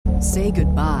Say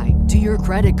goodbye to your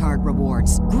credit card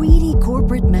rewards. Greedy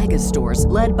corporate mega stores,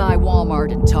 led by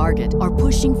Walmart and Target, are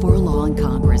pushing for a law in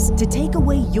Congress to take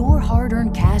away your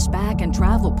hard-earned cash back and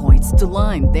travel points to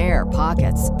line their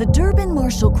pockets. The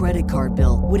Durbin-Marshall credit card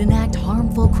bill would enact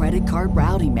harmful credit card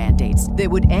routing mandates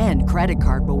that would end credit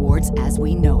card rewards as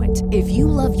we know it. If you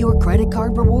love your credit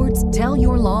card rewards, tell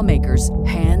your lawmakers,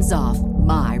 hands off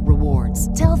my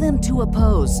rewards. Tell them to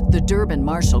oppose the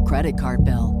Durbin-Marshall credit card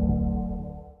bill.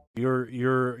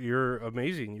 You're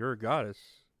amazing. You're a goddess.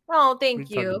 Oh, thank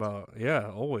What are you. talking about? Yeah,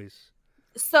 always.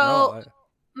 So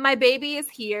my baby is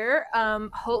here.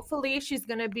 Hopefully she's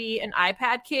gonna be an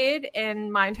iPad kid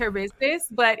and mind her business.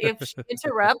 But if she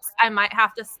interrupts, I might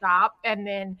have to stop, and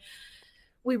then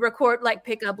we record like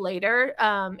pick up later.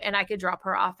 And I could drop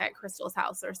her off at Crystal's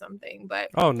house or something. But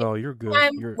oh no, you're good.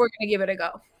 We're gonna give it a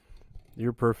go.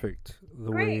 You're perfect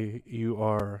the way you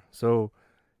are. So.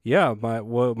 Yeah,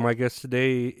 my guest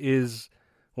today is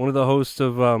one of the hosts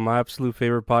of my absolute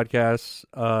favorite podcasts.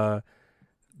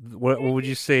 What would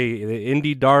you say? The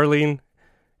indie darling,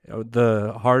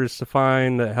 the hardest to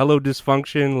find, the Hello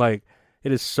Dysfunction. Like,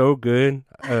 it is so good.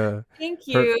 Thank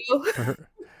you.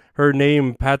 Her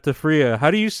name, Pata Fria.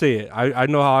 How do you say it? I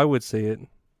know how I would say it.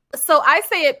 So I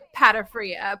say it Pata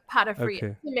Fria, Okay.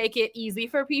 to make it easy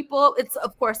for people. It's,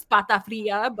 of course, Pata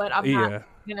Fria, but I'm not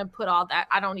going to put all that.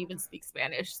 I don't even speak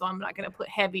Spanish, so I'm not going to put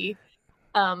heavy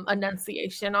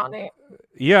enunciation on it.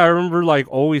 Yeah, I remember like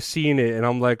always seeing it, and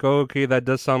I'm like, oh, okay, that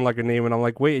does sound like a name. And I'm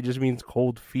like, wait, it just means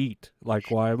cold feet. Like,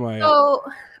 why am I? So,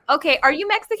 okay, are you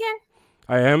Mexican?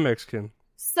 I am Mexican.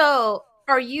 So,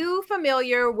 are you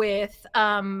familiar with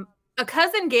a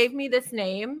cousin gave me this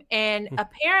name, and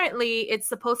apparently it's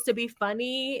supposed to be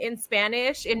funny in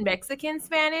Spanish, in Mexican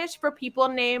Spanish, for people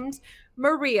named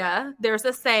Maria. There's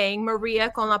a saying,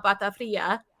 Maria con la pata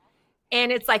fria,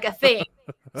 and it's like a thing.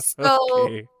 So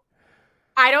okay.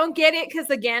 I don't get it because,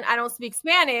 again, I don't speak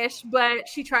Spanish, but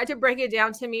she tried to break it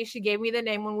down to me. She gave me the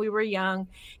name when we were young,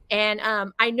 and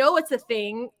I know it's a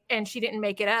thing, and she didn't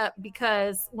make it up,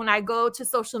 because when I go to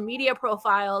social media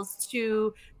profiles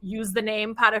to use the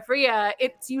name Pata Fria,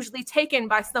 it's usually taken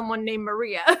by someone named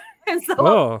Maria. And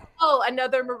so,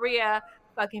 another Maria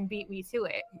fucking beat me to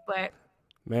it. But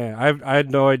man, I had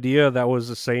no idea that was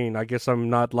a saying. I guess I'm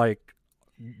not like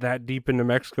that deep into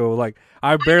Mexico. Like,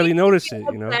 I barely notice it,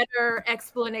 you know. Better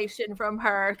explanation from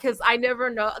her, because I never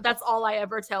know. That's all I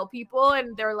ever tell people,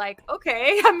 and they're like,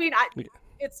 okay. I mean,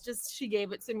 it's just she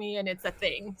gave it to me, and it's a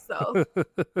thing. So,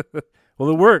 well,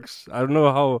 it works. I don't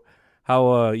know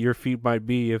how your feet might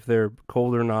be, if they're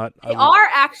cold or not. They are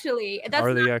actually. That's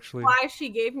are not they actually? Why she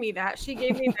gave me that? She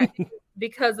gave me that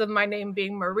because of my name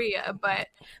being Maria. But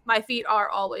my feet are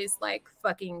always like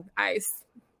fucking ice.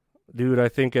 Dude, I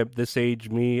think at this age,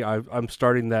 I'm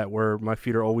starting that where my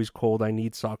feet are always cold. I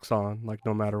need socks on, like,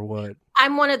 no matter what.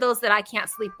 I'm one of those that I can't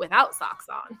sleep without socks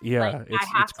on. Yeah, like, I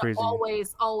have it's crazy.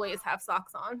 Always have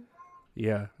socks on.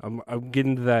 Yeah, I'm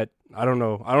getting to that. I don't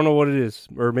know what it is,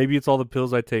 or maybe it's all the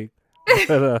pills I take.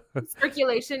 But,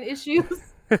 circulation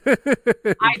issues.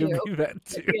 I do. Be that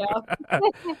too. Yeah,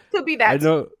 could be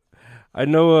that. I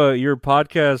know your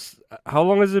podcast, how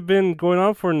long has it been going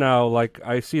on for now? Like,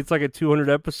 I see it's like at 200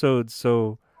 episodes,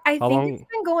 so I think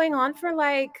it's been going on for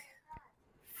like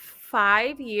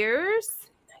 5 years.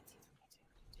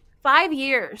 5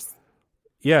 years.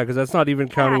 Yeah, because that's not even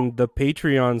counting the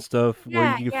Patreon stuff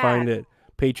where you can find it.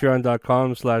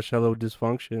 Patreon.com/Hello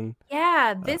Dysfunction.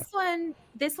 Yeah, this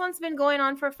one's been going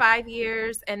on for 5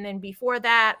 years, and then before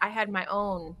that, I had my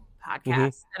own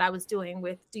podcast that I was doing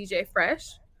with DJ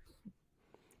Fresh.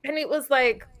 And it was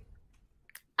like,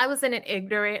 I was in an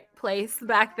ignorant place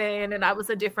back then, and I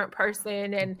was a different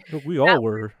person. And we all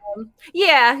were.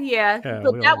 Yeah.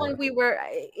 But that one,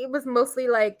 it was mostly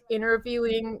like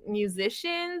interviewing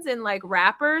musicians and like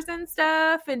rappers and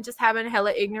stuff, and just having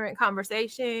hella ignorant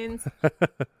conversations.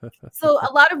 So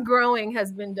a lot of growing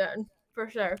has been done, for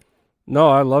sure. No,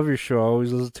 I love your show. I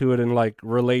always listen to it and like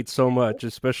relate so much,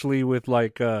 especially with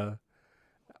like,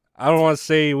 I don't want to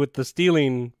say with the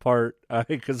stealing part,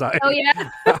 because I'm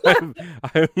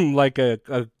like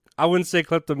I wouldn't say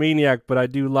kleptomaniac, but I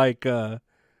do like,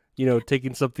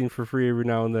 taking something for free every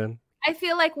now and then. I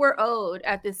feel like we're owed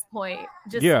at this point,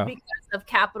 just because of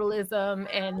capitalism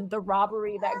and the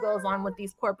robbery that goes on with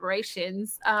these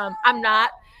corporations. I'm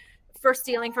not for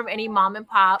stealing from any mom and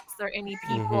pops or any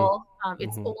people.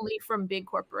 It's only from big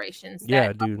corporations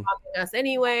that are robbing us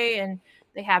anyway, and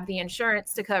they have the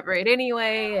insurance to cover it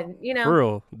anyway, and for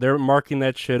real, they're marking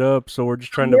that shit up, so we're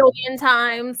just trying to million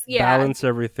times, balance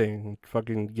everything,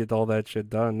 fucking get all that shit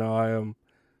done. No, I am.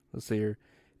 Let's see here.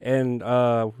 And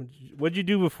what'd you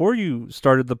do before you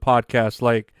started the podcast?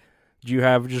 Like, do you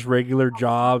have just regular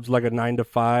jobs like a 9 to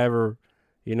 5 or,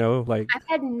 like? I've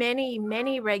had many,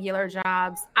 many regular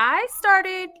jobs. I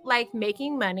started like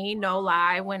making money, no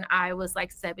lie, when I was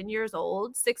like 7 years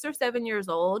old, 6 or 7 years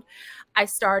old. I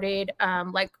started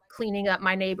like cleaning up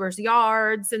my neighbors'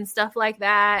 yards and stuff like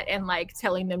that, and like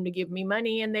telling them to give me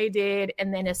money, and they did.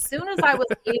 And then as soon as I was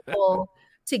able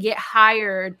to get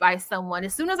hired by someone,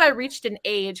 as soon as I reached an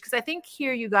age, because I think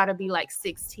here you got to be like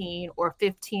 16 or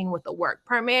 15 with a work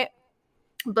permit.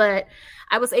 But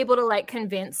I was able to like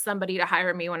convince somebody to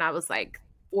hire me when I was like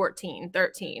 14,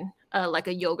 13, like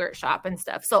a yogurt shop and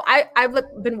stuff. So I've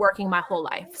been working my whole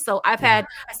life. So I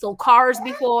sold cars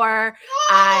before.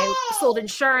 I sold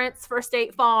insurance for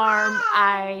State Farm.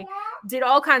 I did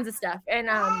all kinds of stuff. And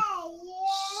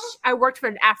I worked for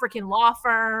an African law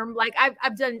firm. Like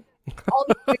I've done all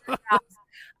these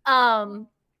jobs.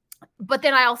 But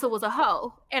then I also was a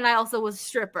hoe, and I also was a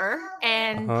stripper.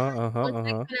 And once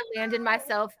I kind of landed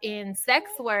myself in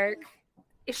sex work,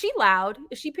 is she loud?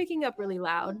 Is she picking up really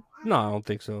loud? No, I don't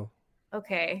think so.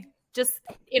 Okay, just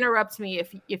interrupt me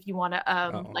if you want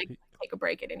to like take a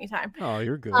break at any time. Oh,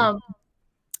 you're good.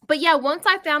 But yeah, once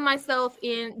I found myself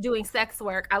in doing sex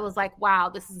work, I was like, wow,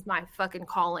 this is my fucking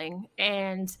calling.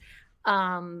 And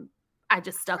I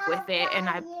just stuck with it. And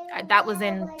I that was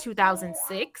in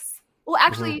 2006. Well,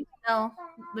 actually, no,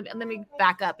 let me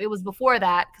back up. It was before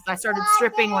that, because I started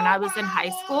stripping when I was in high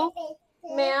school.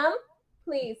 Ma'am,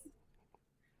 please.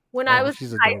 When I was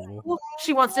in high school,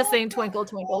 she wants to sing Twinkle,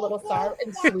 Twinkle, Little Star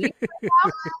and Sweet.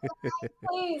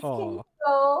 Please, can you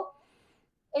go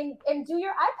and do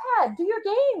your iPad, do your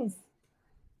games.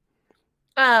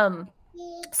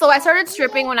 So I started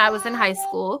stripping when I was in high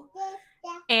school.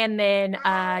 And then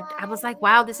I was like,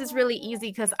 wow, this is really easy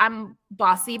because I'm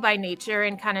bossy by nature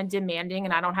and kind of demanding,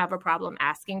 and I don't have a problem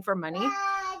asking for money.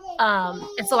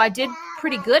 And so I did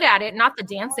pretty good at it, not the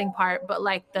dancing part, but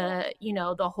like the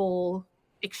whole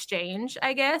exchange,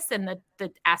 I guess, and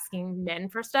the asking men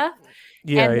for stuff.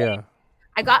 Yeah.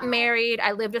 I got married.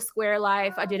 I lived a square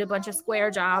life. I did a bunch of square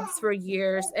jobs for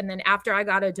years. And then after I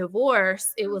got a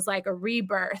divorce, it was like a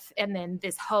rebirth. And then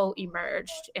this hoe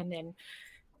emerged. And then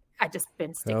I just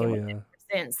been sticking with it ever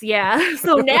since. Yeah.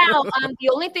 So now the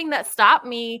only thing that stopped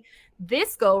me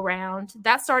this go round,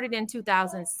 that started in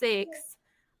 2006.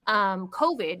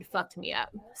 COVID fucked me up.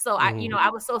 So I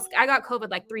got COVID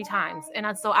like 3 times.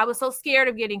 And so I was so scared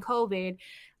of getting COVID.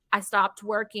 I stopped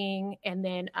working. And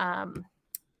then, I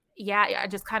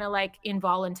just kind of like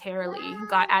involuntarily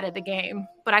got out of the game,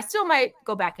 but I still might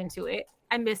go back into it.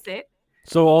 I miss it.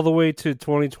 So all the way to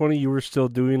 2020, you were still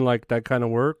doing like that kind of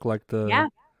work, like yeah.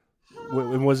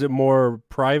 Was it more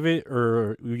private,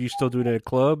 or were you still doing it at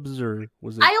clubs, or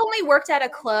was it? I only worked at a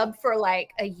club for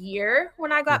like a year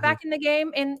when I got back in the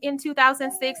game in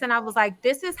 2006, and I was like,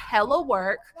 this is hella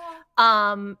work.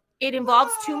 It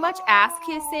involves too much ass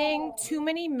kissing, too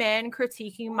many men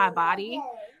critiquing my body,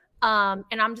 and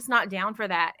I'm just not down for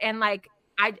that. And like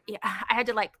I had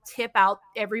to like tip out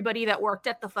everybody that worked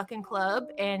at the fucking club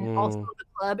and also the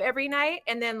club every night.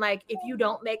 And then like if you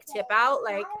don't make tip out,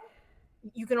 like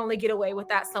you can only get away with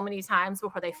that so many times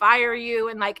before they fire you.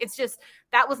 And like, it's just,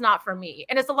 that was not for me.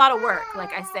 And it's a lot of work.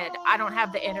 Like I said, I don't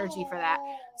have the energy for that.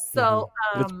 So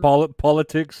it's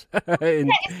politics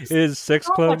and it is sex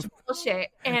so club much bullshit.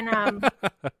 And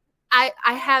I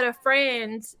had a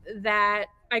friend that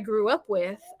I grew up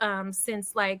with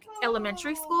since like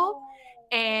elementary school,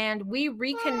 and we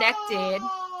reconnected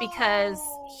because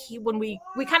when we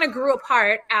kind of grew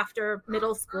apart after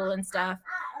middle school and stuff.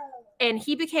 And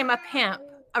he became a pimp,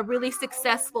 a really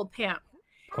successful pimp.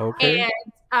 Okay.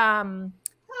 And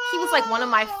he was like one of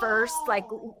my first like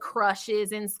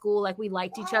crushes in school. Like we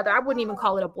liked each other. I wouldn't even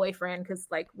call it a boyfriend because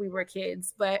like we were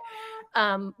kids, but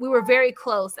we were very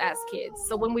close as kids.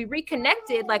 So when we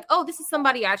reconnected, like, oh, this is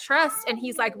somebody I trust, and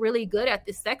he's like really good at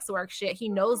this sex work shit. He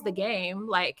knows the game,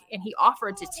 like, and he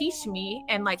offered to teach me.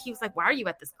 And like he was like, why are you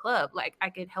at this club? Like I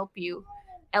could help you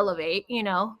elevate, you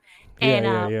know?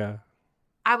 And yeah.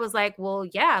 I was like, well,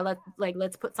 yeah,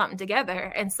 let's put something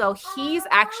together. And so he's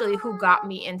actually who got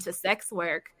me into sex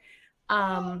work.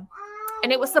 And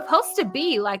it was supposed to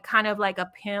be like kind of like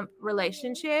a pimp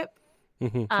relationship.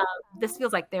 This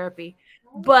feels like therapy,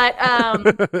 but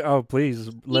oh,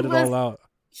 please let it all out.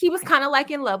 He was kind of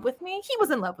like in love with me. He was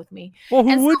in love with me. Well,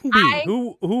 who wouldn't be?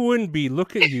 Who wouldn't be?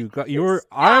 Look at you.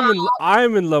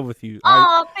 I'm in love with you.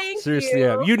 Oh, thank seriously you.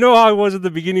 Am. You know how I was at the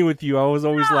beginning with you. I was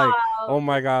always like, oh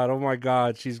my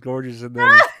god, she's gorgeous, and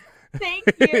then thank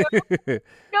you.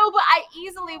 No, but I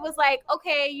easily was like,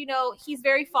 okay, you know, he's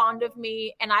very fond of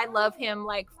me, and I love him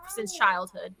like since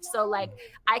childhood. So like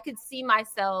I could see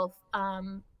myself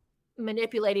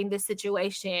manipulating this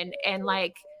situation and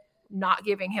like not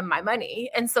giving him my money.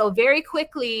 And so very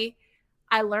quickly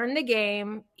I learned the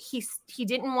game. He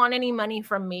didn't want any money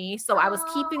from me, so I was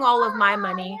keeping all of my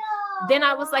money. Then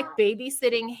I was like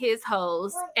babysitting his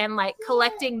hoes and like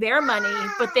collecting their money,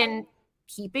 but then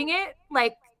keeping it,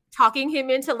 like talking him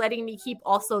into letting me keep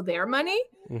also their money.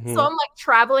 Mm-hmm. So I'm like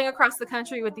traveling across the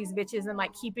country with these bitches and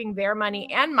like keeping their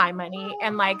money and my money.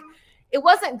 And like it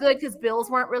wasn't good because bills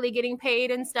weren't really getting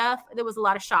paid and stuff. There was a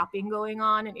lot of shopping going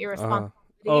on and irresponsibility.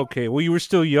 Okay, well, you were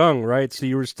still young, right? So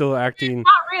you were still acting.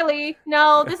 Not really.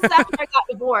 No, this is after I got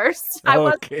divorced. I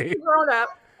wasn't grown up,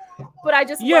 but I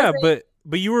just wasn't.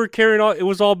 But you were carrying all. It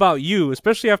was all about you,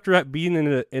 especially after being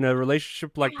in a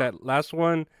relationship like that last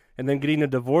one, and then getting a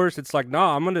divorce. It's like,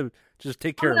 nah, I'm gonna just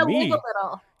take care of me. Live a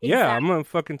little. Yeah, exactly. I'm gonna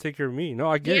fucking take care of me. No,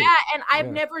 I get it. Yeah, and I've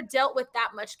never dealt with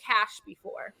that much cash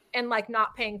before, and like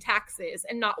not paying taxes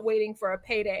and not waiting for a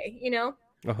payday. You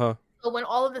know. So when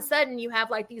all of a sudden you have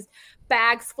like these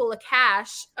bags full of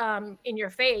cash in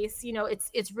your face, you know,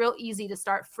 it's real easy to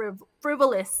start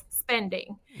frivolous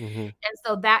spending. Mm-hmm. And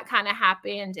so that kind of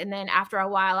happened. And then after a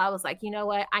while, I was like, you know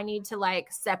what? I need to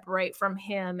like separate from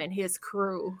him and his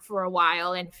crew for a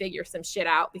while and figure some shit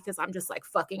out because I'm just like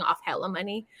fucking off hella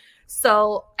money.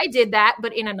 So I did that,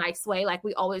 but in a nice way. Like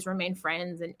we always remain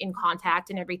friends and in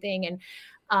contact and everything. And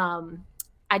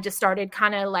I just started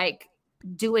kind of like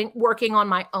working on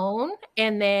my own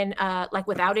and then like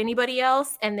without anybody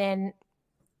else. And then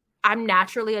I'm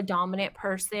naturally a dominant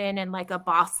person and like a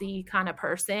bossy kind of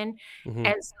person. Mm-hmm.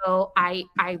 And so I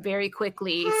very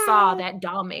quickly saw that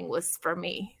doming was for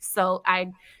me. So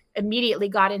I immediately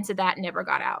got into that and never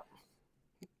got out.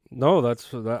 No,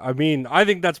 I mean, I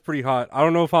think that's pretty hot. I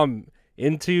don't know if I'm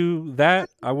into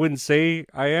that. I wouldn't say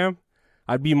I am.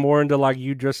 I'd be more into like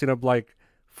you dressing up like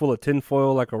full of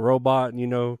tinfoil like a robot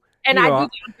and and I'd be down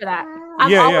for that.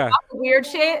 I'm all about the weird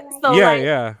shit. So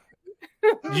yeah.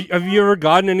 Have you ever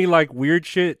gotten any like weird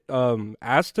shit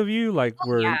asked of you, like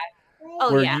where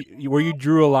you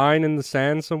drew a line in the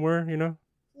sand somewhere,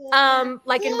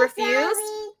 like in refused,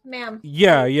 ma'am?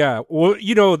 Yeah.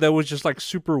 Well, that was just like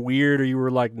super weird, or you were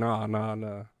like, nah.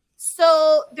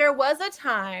 So there was a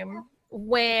time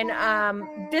when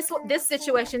this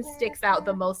situation sticks out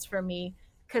the most for me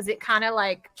because it kind of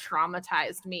like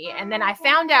traumatized me. And then I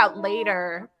found out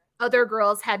later other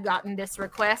girls had gotten this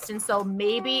request. And so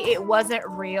maybe it wasn't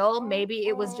real. Maybe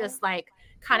it was just like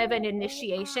kind of an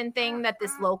initiation thing that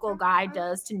this local guy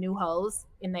does to new hoes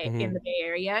in the Bay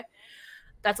Area.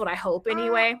 That's what I hope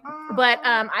anyway. But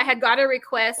I had got a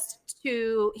request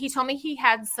he told me he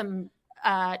had some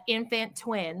infant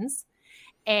twins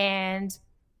and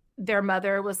their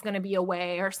mother was going to be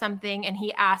away or something. And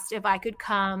he asked if I could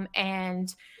come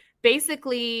and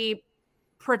basically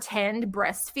pretend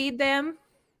breastfeed them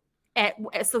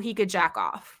so he could jack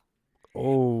off.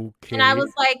 Okay. And I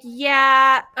was like,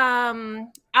 yeah,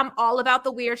 I'm all about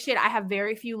the weird shit. I have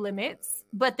very few limits.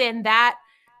 But then that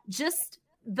just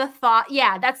the thought,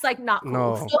 that's like not cool.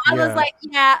 No, so I was like,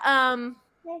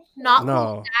 not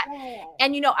cool with that.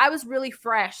 And I was really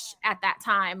fresh at that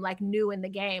time, like new in the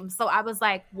game. So I was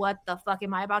like, what the fuck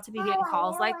am I about to be getting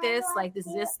calls like this? Like, is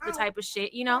this the type of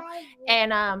shit,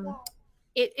 And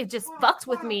it just fucked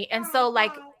with me. And so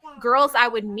like girls I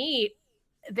would meet,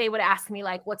 they would ask me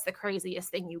like, what's the craziest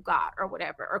thing you got or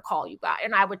whatever, or call you got.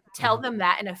 And I would tell them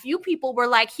that. And a few people were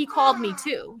like, he called me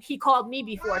too. He called me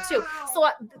before too. So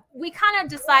we kind of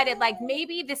decided like,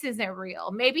 maybe this isn't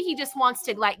real. Maybe he just wants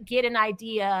to like get an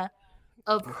idea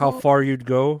of how far you'd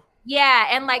go. Yeah.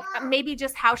 And like maybe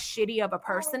just how shitty of a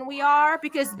person we are,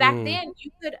 because back then you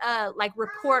could like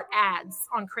report ads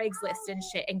on Craigslist and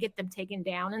shit and get them taken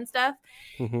down and stuff.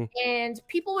 And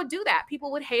people would do that.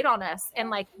 People would hate on us. And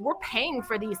like, we're paying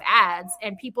for these ads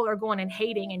and people are going and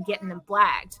hating and getting them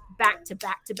flagged back to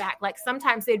back to back. Like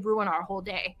sometimes they'd ruin our whole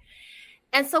day.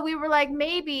 And so we were like,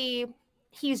 maybe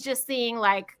he's just seeing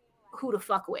like who to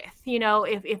fuck with,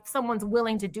 if someone's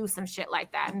willing to do some shit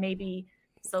like that, maybe.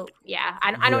 So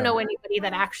I don't know anybody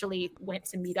that actually went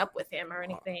to meet up with him or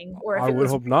anything. Or if I would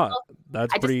hope not.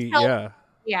 That's pretty.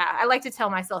 I like to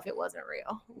tell myself it wasn't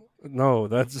real. No,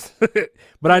 that's.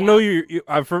 But I know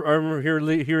I remember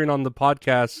hearing on the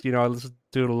podcast. I listen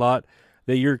to it a lot.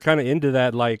 That you're kind of into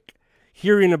that, like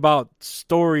hearing about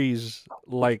stories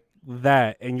like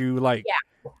that, and you like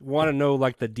want to know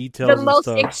like the details. The most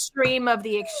and stuff. Extreme of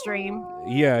the extreme.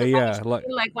 Yeah. Like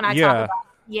when I talk about.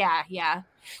 Yeah.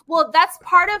 Well, that's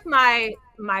part of my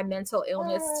mental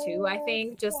illness too, I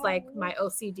think, just like my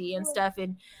OCD and stuff.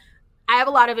 And I have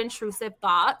a lot of intrusive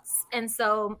thoughts. And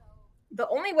so the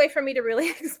only way for me to really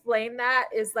explain that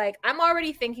is like I'm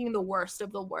already thinking the worst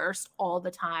of the worst all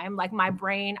the time. Like my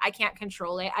brain, I can't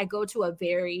control it. I go to a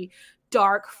very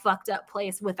dark, fucked up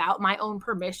place without my own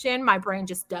permission. My brain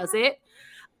just does it.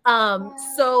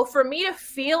 So for me to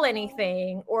feel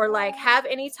anything or like have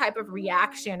any type of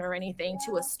reaction or anything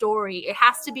to a story, it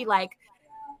has to be like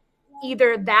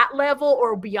either that level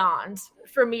or beyond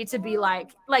for me to be like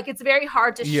it's very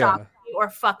hard to shock me or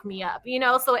fuck me up, you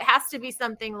know? So it has to be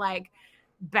something like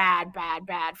bad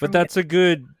for But me that's a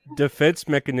good defense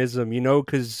mechanism, you know,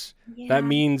 because that yeah.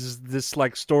 means this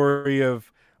like story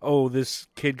of, oh, this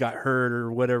kid got hurt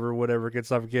or whatever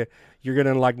gets off again. You're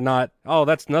gonna like not, oh,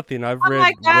 that's nothing. I've I'm read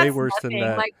like, way that's worse than nothing.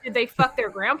 that. Like, did they fuck their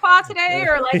grandpa today?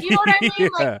 Or like, you know what I mean?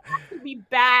 Like, Yeah. it has to be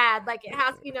bad. Like, it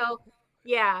has, you know,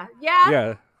 yeah.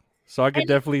 Yeah. So I could And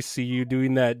definitely see you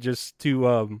doing that just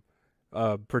to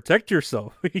protect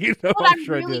yourself. You know, but I'm I'm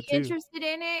sure I do really it too. interested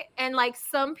in it. And like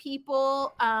some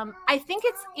people, I think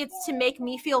it's to make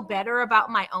me feel better about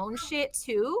my own shit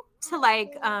too. To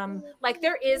like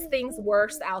there is things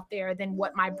worse out there than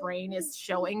what my brain is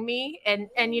showing me.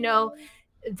 And you know,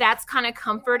 that's kind of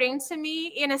comforting to me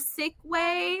in a sick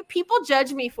way. People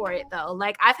judge me for it though.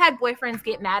 Like I've had boyfriends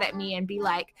get mad at me and be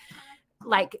like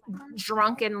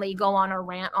drunkenly go on a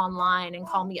rant online and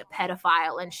call me a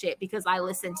pedophile and shit because I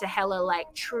listen to hella like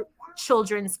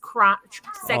children's sex crime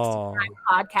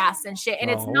podcasts and shit. And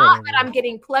it's not that I'm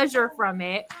getting pleasure from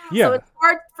it. Yeah. So it's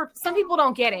hard for some people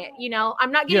don't get it, you know.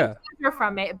 I'm not getting pleasure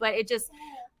from it, but it just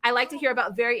I like to hear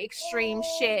about very extreme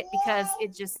shit because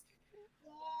it just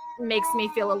makes me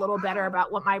feel a little better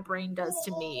about what my brain does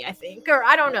to me, I think. Or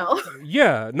I don't know.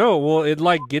 Yeah, no, well, it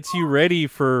like gets you ready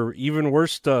for even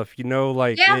worse stuff, you know,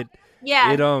 like it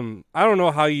I don't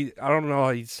know how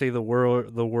you say the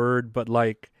word, but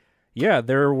like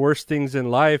there are worse things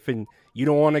in life and you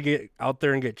don't want to get out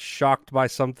there and get shocked by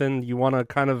something. You want to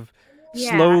kind of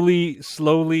slowly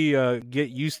get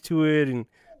used to it and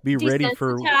be ready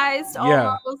for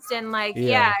almost and like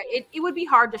it would be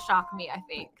hard to shock me, I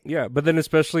think. Yeah, but then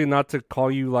especially not to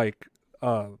call you like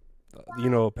you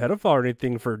know, a pedophile or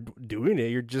anything for doing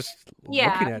it. You're just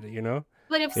looking at it, you know.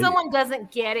 But if someone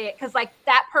doesn't get it, because like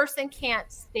that person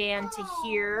can't stand to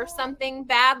hear something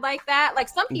bad like that. Like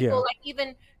some people, like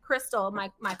even Crystal,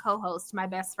 my co-host, my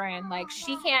best friend, like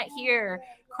she can't hear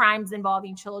crimes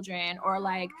involving children or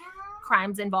like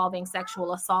crimes involving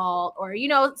sexual assault or, you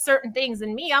know, certain things.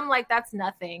 And me, I'm like, that's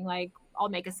nothing. Like I'll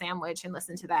make a sandwich and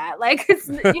listen to that. Like it's,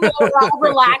 you know, I'll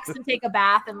relax and take a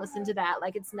bath and listen to that.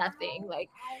 Like it's nothing. Like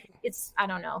it's, I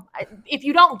don't know. If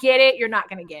you don't get it, you're not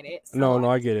going to get it. So. No,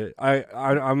 I get it.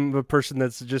 I'm a person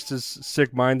that's just as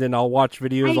sick-minded. I'll watch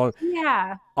videos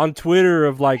on Twitter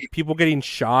of like people getting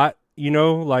shot, you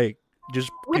know, like just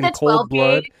with in cold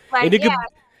blood. Like, and it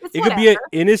could be an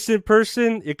innocent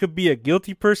person. It could be a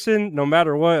guilty person. No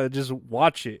matter what, just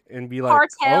watch it and be like,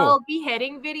 cartel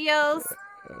beheading videos.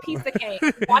 Piece of cake.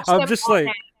 I'm just like,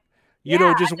 you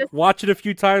know, just watch it a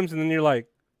few times and then you're like,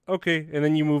 okay, and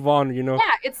then you move on, you know.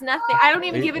 Yeah, it's nothing. I don't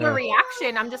even give it a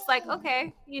reaction. I'm just like,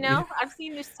 okay, you know, I've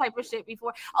seen this type of shit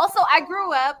before. Also, I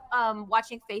grew up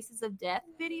watching Faces of Death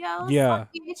videos on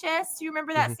VHS. Do you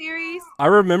remember that series? I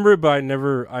remember it, but I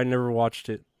never watched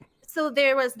it. So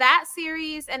there was that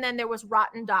series, and then there was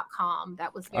Rotten.com.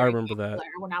 That was very popular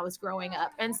when I was growing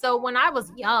up. And so when I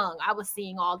was young, I was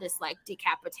seeing all this like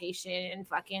decapitation and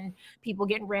fucking people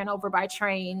getting ran over by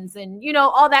trains and, you know,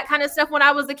 all that kind of stuff when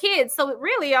I was a kid. So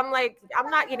really, I'm like, I'm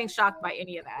not getting shocked by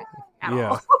any of that at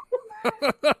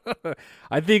all.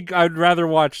 I think I'd rather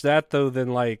watch that though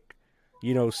than like,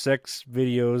 you know, sex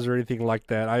videos or anything like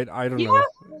that. I don't know.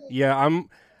 Yeah,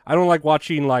 I don't like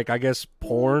watching like, I guess,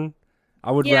 porn. I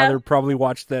would rather probably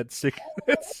watch that sick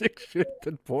shit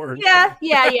than porn. Yeah.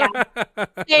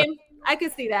 Same. I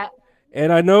could see that.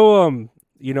 And I know,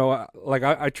 you know, like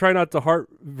I try not to heart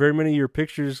very many of your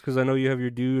pictures because I know you have your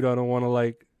dude. I don't want to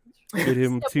like get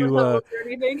him to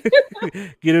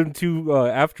get him to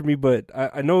after me. But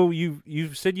I know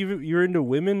you've said you're into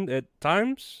women at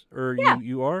times, or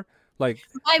you are like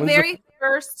my very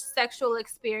first sexual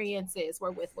experiences were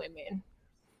with women.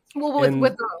 Well,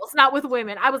 with girls, not with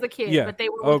women. I was a kid, but they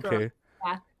were with girls.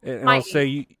 Yeah. And I'll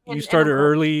say you started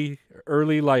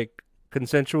early, like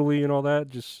consensually and all that,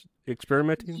 just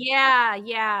experimenting. Yeah.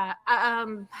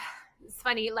 It's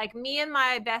funny. Like me and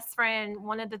my best friend,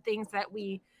 one of the things that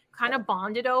we kind of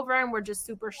bonded over and we're just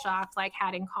super shocked, like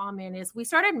had in common is we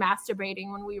started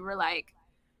masturbating when we were like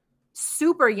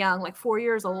super young, like 4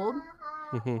 years old.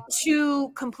 Mm-hmm. To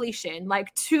completion,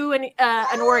 like to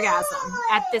an orgasm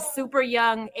at this super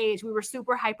young age. We were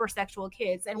super hypersexual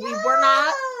kids, and we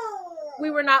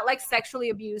were not like sexually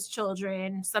abused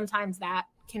children. Sometimes that,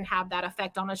 can have that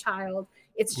effect on a child.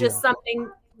 It's just something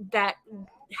that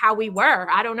how we were.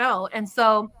 I don't know. And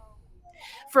so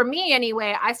for me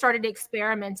anyway, I started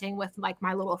experimenting with like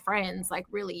my little friends like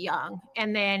really young.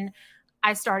 And then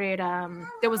I started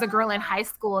there was a girl in high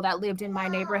school that lived in my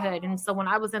neighborhood. And so when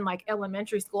I was in like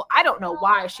elementary school, I don't know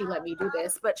why she let me do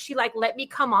this, but she like let me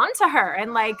come on to her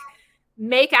and like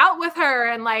make out with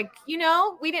her. And like, you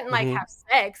know, we didn't like have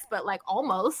sex, but like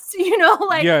almost, you know,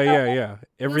 like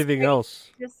everything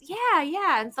else. Just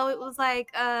yeah. And so it was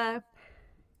like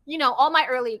you know, all my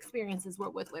early experiences were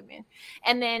with women.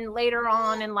 And then later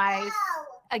on in life,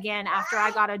 again, after I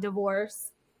got a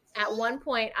divorce, at one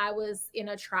point I was in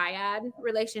a triad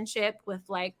relationship with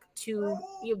like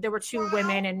there were 2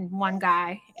 women and 1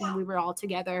 guy, and we were all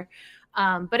together.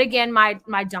 But again,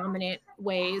 my dominant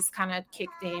ways kind of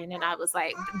kicked in, and I was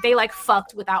like, they like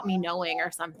fucked without me knowing or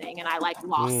something. And I like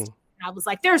lost. I was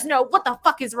like, what the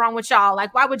fuck is wrong with y'all?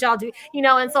 Like, why would y'all do, you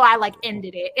know? And so I like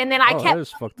ended it. And then I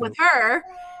kept with her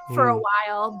for a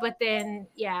while, but then,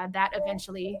 that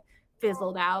eventually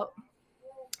fizzled out.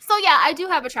 So I do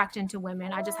have attraction to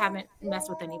women. I just haven't messed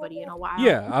with anybody in a while.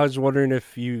 Yeah, I was wondering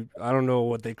if I don't know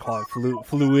what they call it,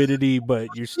 fluidity, but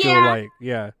you're still like,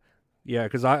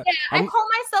 because I call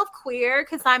myself queer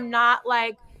because I'm not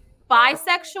like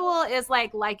bisexual is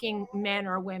like liking men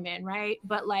or women, right?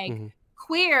 But like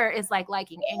queer is like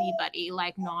liking anybody,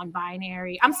 like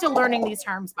non-binary. I'm still learning these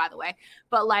terms, by the way,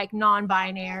 but like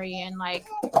non-binary and like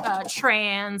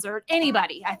trans or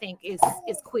anybody, I think is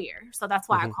queer. So that's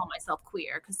why I call myself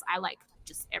queer, because I like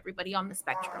just everybody on the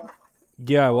spectrum.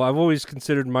 Yeah, well, I've always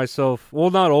considered myself,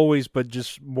 well, not always, but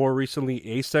just more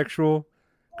recently asexual,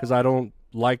 because I don't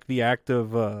like the act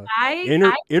of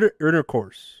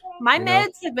intercourse. My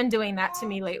meds have been doing that to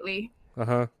me lately.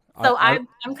 So I'm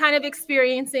kind of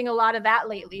experiencing a lot of that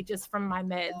lately, just from my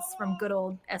meds, from good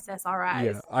old SSRIs.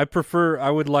 Yeah, I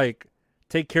would like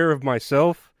take care of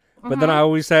myself, but then I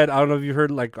always had, I don't know if you heard,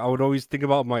 like I would always think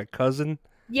about my cousin.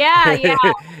 Yeah.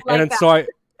 And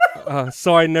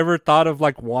so I never thought of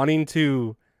like wanting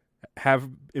to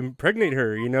impregnate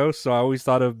her, you know? So I always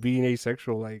thought of being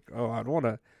asexual, like, oh, I'd want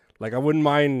to, like, I wouldn't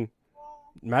mind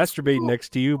masturbating next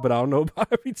to you, but I don't know about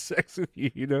having sex with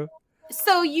you, you know?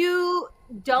 So you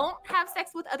don't have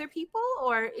sex with other people,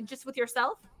 or just with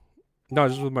yourself? No,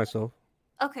 just with myself.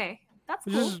 Okay, that's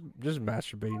cool. Just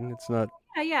masturbating. It's not.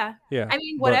 Yeah. I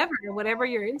mean, whatever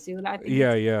you're into. I think.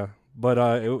 Yeah. But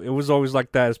it was always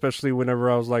like that, especially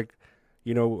whenever I was like,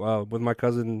 you know, with my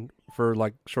cousin for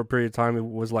like a short period of time. It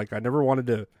was like I never wanted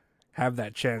to have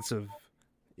that chance of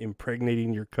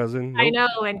impregnating your cousin. Nope. I know,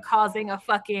 and causing a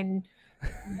fucking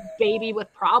baby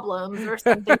with problems or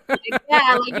something like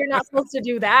that. Like, you're not supposed to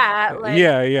do that. Like,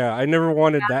 yeah. I never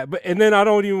wanted that. And then I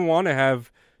don't even want to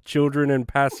have children and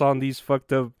pass on these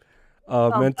fucked up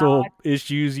mental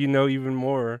issues, you know, even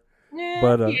more.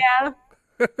 But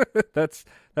that's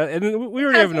that. And we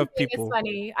already have enough people. It's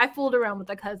funny. I fooled around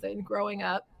with a cousin growing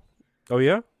up. Oh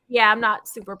yeah? Yeah, I'm not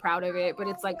super proud of it, but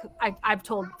it's like I've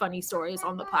told funny stories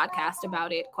on the podcast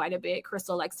about it quite a bit.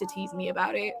 Crystal likes to tease me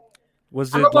about it.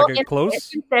 Was it like a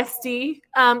close? Bestie.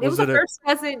 It was a first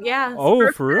cousin. Yeah. Oh,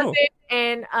 for real?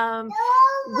 And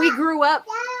we grew up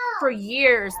for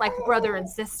years like brother and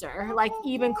sister, like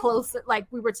even closer. Like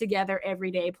we were together every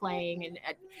day playing, and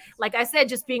like I said,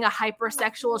 just being a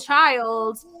hypersexual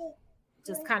child,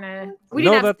 just kind of we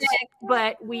didn't have sex,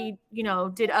 but we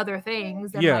did other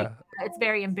things. And like, it's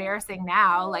very embarrassing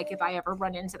now. Like if I ever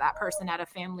run into that person at a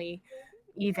family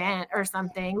event or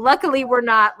something. Luckily we're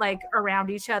not like around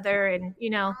each other, and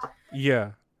because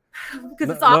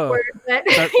it's awkward. But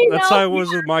that's how it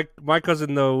was with my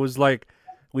cousin though. It was like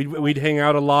we'd hang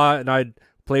out a lot, and I'd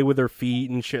play with her feet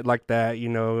and shit like that, you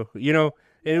know, and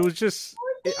it was just,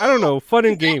 I don't know, fun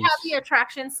and games. How the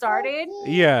attraction started?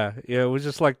 Yeah, it was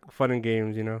just like fun and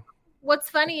games, you know. What's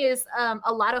funny is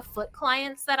a lot of foot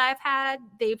clients that I've had,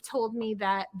 they've told me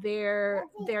that they're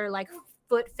like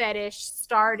foot fetish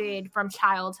started from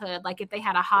childhood. Like if they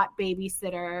had a hot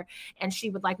babysitter and she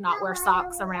would like not wear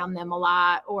socks around them a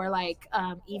lot, or like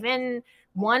even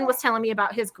one was telling me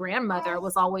about his grandmother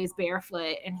was always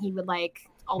barefoot, and he would like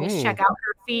always check out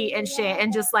her feet and shit,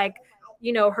 and just like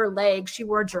her legs, she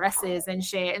wore dresses and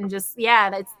shit, and just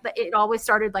it always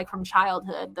started like from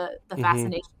childhood, the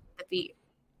fascination with the feet.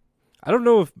 I don't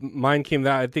know if mine came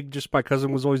that. I think just my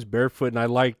cousin was always barefoot, and I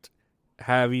liked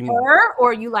having her,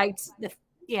 or you liked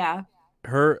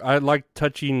her. I liked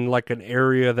touching like an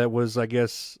area that was, I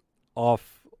guess,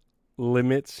 off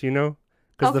limits,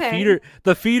 because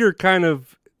the feet are kind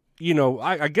of,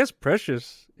 I guess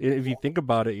precious if you think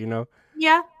about it,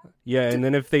 Yeah. And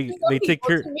then if they take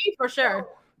care, to me for sure.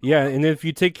 Yeah, and if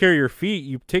you take care of your feet,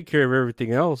 you take care of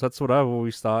everything else. That's what I've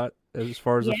always thought as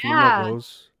far as a female Yeah.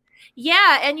 goes.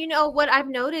 Yeah, and what I've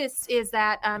noticed is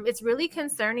that it's really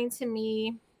concerning to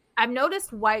me. I've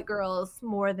noticed white girls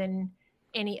more than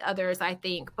any others, I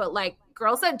think, but like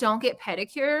girls that don't get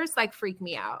pedicures like freak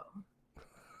me out.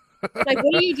 Like,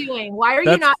 what are you doing? Why are you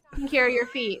That's not taking care of your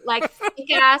feet? Like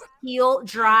thick ass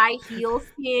dry heel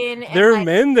skin, and there are like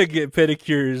men that get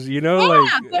pedicures, like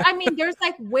yeah, but I mean, there's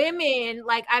like women.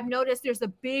 Like I've noticed, there's a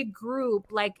big group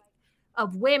like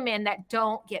of women that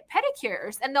don't get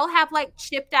pedicures, and they'll have like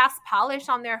chipped ass polish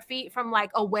on their feet from like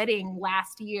a wedding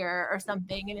last year or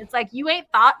something, and it's like you ain't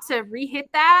thought to rehit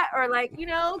that or like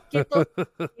get those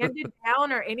handed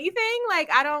down or anything. Like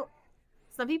I don't.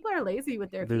 Some people are lazy with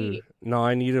their dude, feet. no,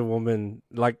 I need a woman.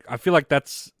 Like I feel like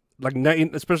that's like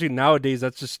especially nowadays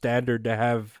that's just standard to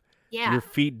have Yeah, your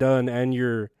feet done and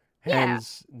your yeah,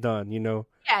 hands done.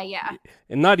 yeah.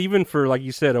 And not even for like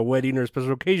you said a wedding or a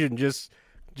special occasion, just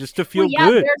to Well, feel yeah,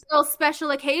 good. there's those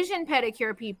special occasion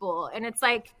pedicure people, and it's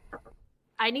like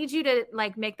I need you to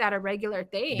like make that a regular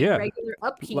thing, Yeah. regular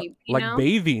upkeep. Like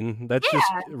bathing, that's just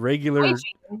Yeah, regular hygiene.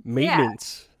 Yeah.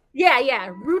 maintenance. Yeah,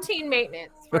 routine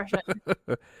maintenance for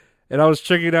sure. And I was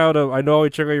checking out. I know I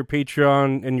check out your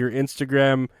Patreon and your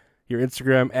Instagram. Your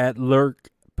Instagram at Lurk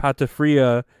Pata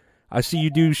Fria. I see you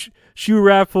do shoe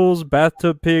raffles,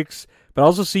 bathtub picks, but I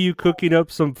also see you cooking up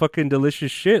some fucking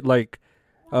delicious shit. Like,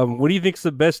 what do you think's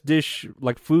the best dish,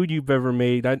 like food you've ever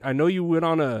made? I know you went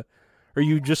on or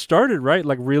you just started, right?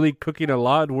 Like really cooking a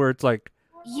lot, where it's like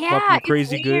Yeah, fucking it's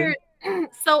crazy weird. good.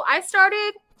 So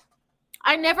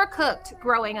I never cooked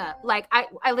growing up. Like I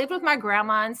lived with my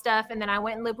grandma and stuff, and then I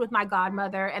went and lived with my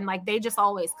godmother, and like they just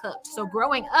always cooked. So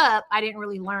growing up, I didn't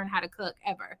really learn how to cook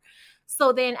ever.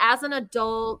 So then as an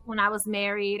adult, when I was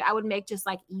married, I would make just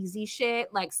like easy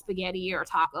shit like spaghetti or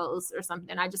tacos or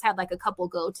something. I just had like a couple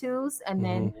go-tos, and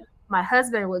then my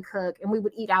husband would cook and we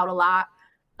would eat out a lot.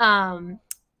 Um,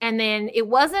 and then it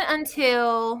wasn't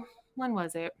until when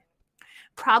was it?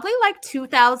 Probably like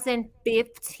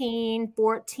 2015,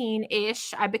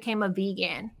 14-ish, I became a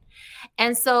vegan.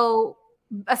 And so,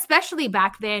 especially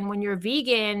back then, when you're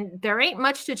vegan, there ain't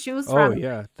much to choose Oh from.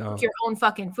 yeah, Cook no. your own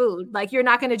fucking food. Like you're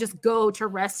not going to just go to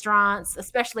restaurants,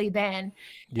 especially then,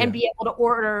 and Yeah. be able to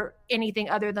order anything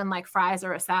other than like fries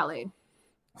or a salad.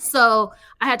 So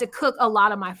I had to cook a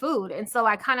lot of my food. And so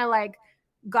I kind of like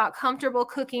got comfortable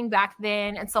cooking back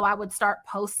then. And so I would start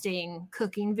posting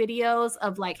cooking videos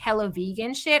of like hella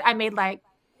vegan shit. I made like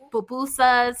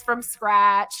pupusas from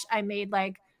scratch. I made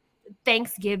like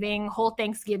whole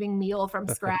Thanksgiving meal from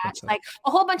scratch, like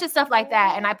a whole bunch of stuff like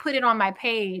that. And I put it on my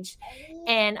page,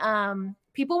 and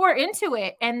people were into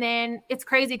it. And then it's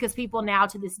crazy because people now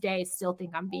to this day still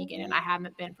think I'm vegan, and I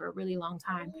haven't been for a really long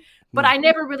time. But I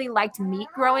never really liked meat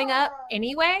growing up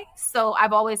anyway. So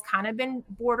I've always kind of been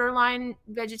borderline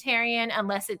vegetarian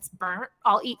unless it's burnt.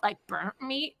 I'll eat like burnt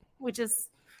meat, which is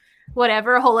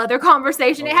whatever, a whole other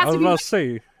conversation. It I has was to be about to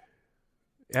say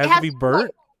it has to be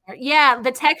burnt. Yeah,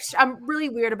 the texture. I'm really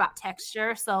weird about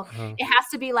texture, so it has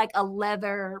to be like a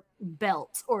leather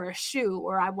belt or a shoe,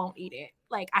 or I won't eat it.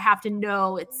 Like I have to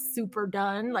know it's super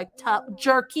done, like tough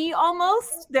jerky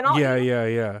almost. Then I'll eat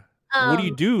it. Yeah. What do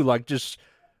you do? Like, just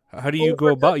how do you go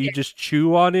Overcook about? You it. just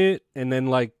chew on it and then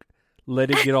like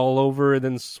let it get all over and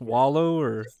then swallow,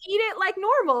 or Just eat it like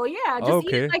normal. Yeah, just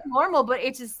eat it okay, like normal. But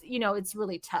it just, it's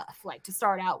really tough, like to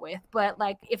start out with. But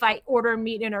like if I order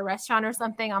meat in a restaurant or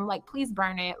something, I'm like, please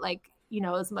burn it. Like,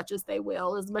 as much as they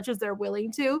will, as much as they're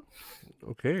willing to.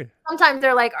 okay. Sometimes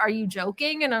they're like, are you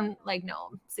joking? And I'm like, no,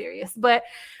 I'm serious. But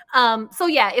so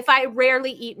yeah, if I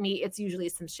rarely eat meat, it's usually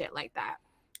some shit like that.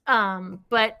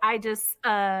 But I just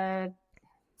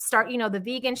start, the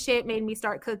vegan shit made me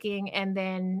start cooking. And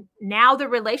then now the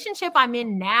relationship I'm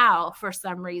in now, for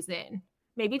some reason,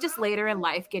 maybe just later in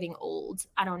life, getting old,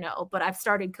 I don't know, but I've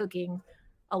started cooking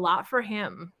a lot for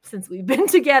him since we've been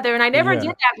together, and I never did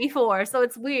that before. So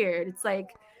it's weird. It's like,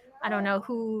 I don't know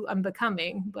who I'm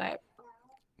becoming, but.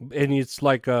 And it's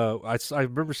like I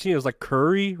remember seeing it was like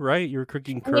curry, right? You were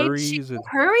cooking curries and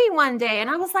curry one day, and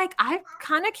I was like, I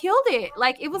kind of killed it.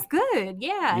 Like it was good,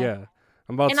 yeah. yeah.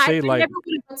 I'm about And to say I like never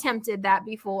would have attempted that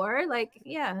before. Like,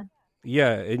 yeah.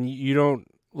 yeah, and you don't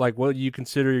like what you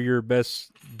consider your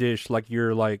best dish. Like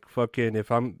you're like fucking.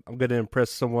 If I'm gonna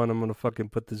impress someone, I'm gonna fucking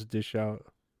put this dish out.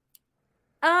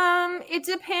 It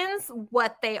depends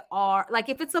what they are. Like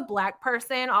if it's a black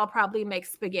person, I'll probably make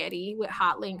spaghetti with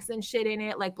hot links and shit in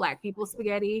it, like black people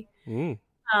spaghetti.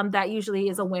 That usually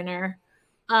is a winner.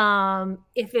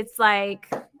 If it's like,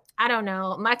 I don't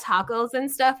know, my tacos and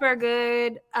stuff are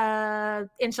good.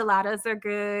 Enchiladas are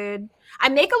good. I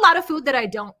make a lot of food that I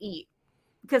don't eat.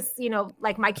 because, you know,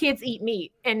 like my kids eat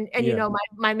meat and you know,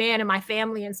 my man and my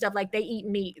family and stuff, like they eat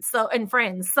meat. So, and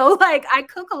friends. So like I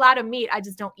cook a lot of meat. I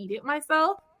just don't eat it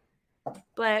myself,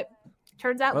 but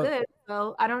turns out good.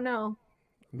 So I don't know.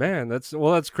 Man,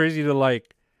 that's crazy to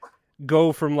like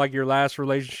go from like your last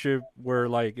relationship where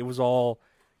like it was all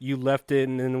you left it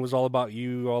and then it was all about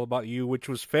you, which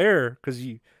was fair because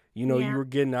you know you were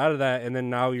getting out of that, and then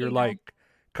now you're like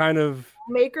kind of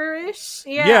maker-ish.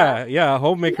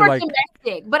 Homemaker, more like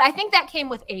domestic, but I think that came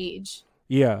with age.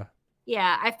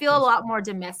 I feel a lot more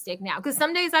domestic now because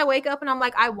some days I wake up and I'm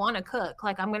like, I want to cook,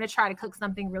 like I'm gonna try to cook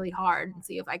something really hard and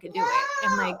see if I can do it,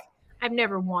 and like I've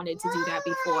never wanted to do that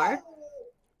before.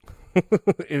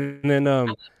 And then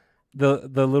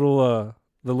the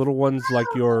little one's like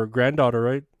your granddaughter,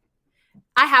 right?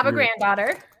 I have a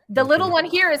granddaughter. The little one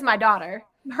here is my daughter.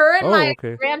 Her and my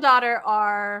granddaughter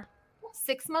are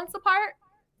 6 months apart.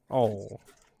 Oh,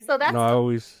 so that's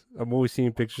I'm always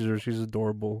seeing pictures of her. She's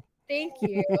adorable. Thank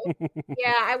you.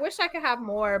 Yeah, I wish I could have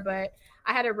more, but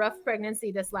I had a rough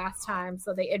pregnancy this last time,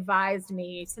 so they advised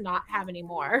me to not have any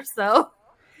more. So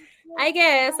I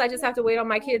guess I just have to wait on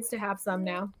my kids to have some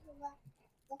now.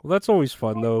 Well, that's always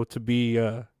fun though to be.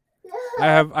 I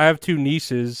have two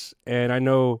nieces, and I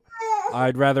know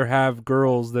I'd rather have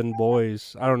girls than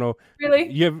boys. I don't know. Really?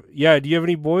 Do you have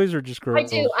any boys or just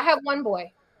girls? I do. I have one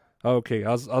boy. Okay,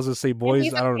 I was gonna say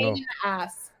boys. I don't know. In the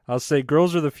ass. I'll say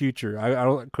girls are the future.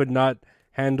 I could not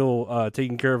handle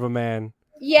taking care of a man.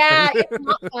 Yeah, it's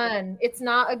not fun. It's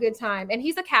not a good time. And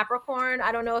he's a Capricorn.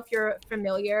 I don't know if you're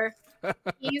familiar.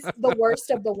 He's the worst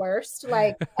of the worst.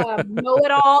 Like know it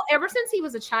all. Ever since he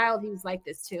was a child, he was like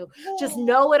this too. Just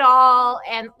know it all,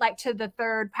 and like to the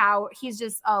third power. He's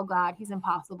just, oh God, he's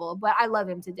impossible. But I love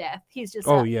him to death. He's just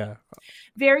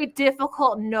very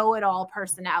difficult know it all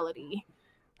personality.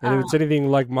 And if it's anything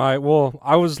like I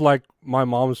was like my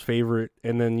mom's favorite,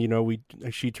 and then you know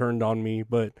she turned on me,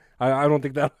 but I don't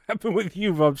think that happened with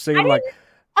you. But I'm saying like,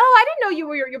 I didn't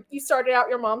know you started out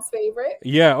your mom's favorite.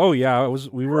 Yeah,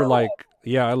 we were like,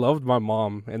 I loved my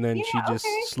mom, and then she just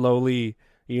slowly,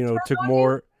 you know, took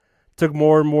more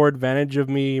and more advantage of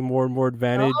me, more and more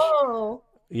advantage. Oh.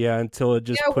 Yeah, until it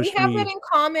just pushed me. We have that in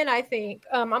common, I think.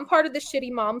 I'm part of the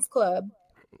Shitty Moms Club.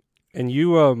 And you,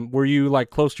 were you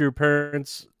like close to your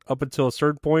parents up until a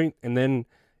certain point, and then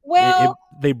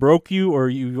they broke you, or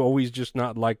you always just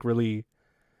not like really?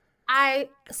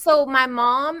 So my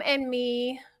mom and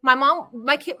me,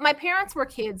 my parents were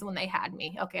kids when they had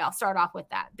me. Okay, I'll start off with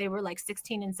that. They were like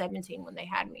 16 and 17 when they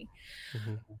had me.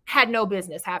 Mm-hmm. Had no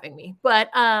business having me, but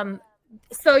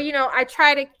so you know, I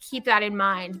try to keep that in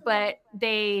mind. But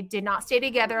they did not stay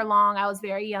together long. I was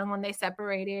very young when they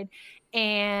separated,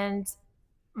 and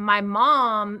my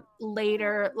mom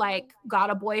later like got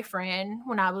a boyfriend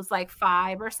when I was like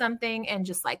 5 or something, and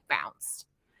just like bounced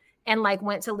and like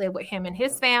went to live with him and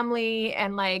his family,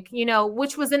 and like, you know,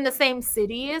 which was in the same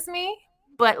city as me,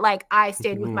 but like I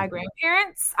stayed with my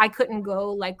grandparents. I couldn't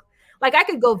go like I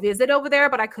could go visit over there,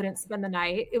 but I couldn't spend the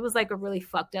night. It was like a really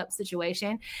fucked up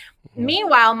situation.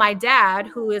 Meanwhile, my dad,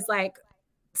 who is like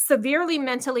severely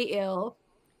mentally ill,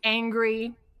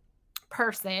 angry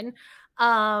person,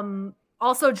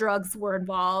 also drugs were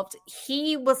involved.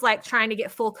 He was like trying to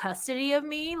get full custody of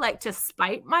me, like to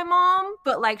spite my mom,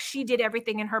 but like she did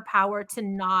everything in her power to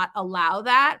not allow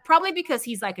that, probably because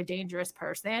he's like a dangerous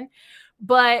person.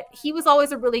 But he was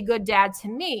always a really good dad to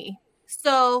me.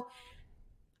 So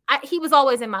he was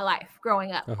always in my life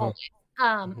growing up.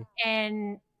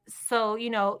 And so,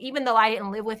 you know, even though I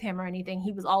didn't live with him or anything,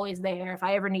 he was always there. If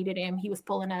I ever needed him, he was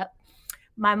pulling up.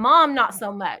 My mom, not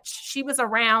so much. She was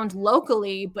around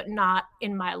locally, but not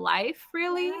in my life,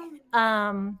 really.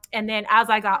 And then as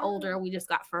I got older, we just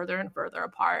got further and further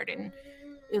apart, and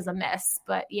it was a mess.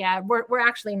 But yeah, we're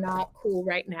actually not cool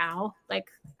right now.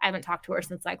 Like I haven't talked to her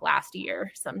since like last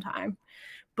year sometime.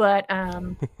 But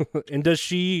and does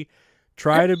she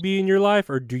try to be in your life,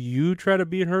 or do you try to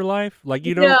be in her life? Like,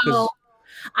 you know, no,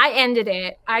 I ended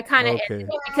it. I kind of ended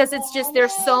it because it's just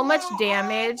there's so much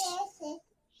damage.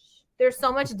 There's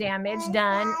so much damage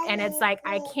done, and it's like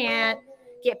I can't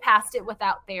get past it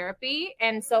without therapy.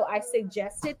 And so I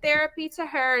suggested therapy to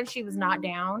her, and she was not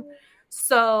down.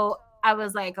 So I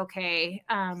was like, okay,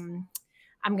 I'm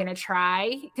gonna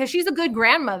try, because she's a good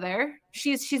grandmother.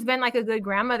 She's been like a good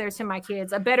grandmother to my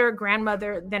kids, a better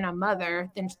grandmother than a mother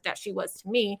than that she was to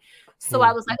me. So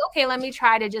I was like, okay, let me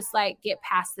try to just like get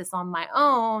past this on my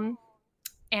own.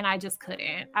 And I just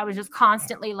couldn't. I was just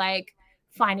constantly like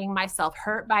finding myself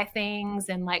hurt by things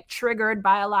and like triggered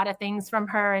by a lot of things from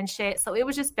her and shit. So it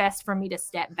was just best for me to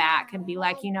step back and be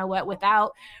like, you know what,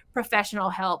 without professional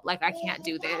help, like I can't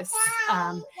do this.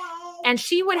 And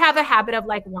she would have a habit of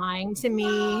like lying to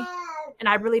me. And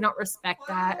I really don't respect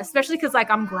that, especially because like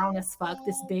I'm grown as fuck,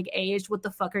 this big age. What the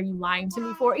fuck are you lying to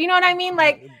me for? You know what I mean?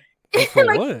 Like, For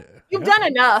like what? you've done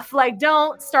enough. Like,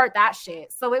 don't start that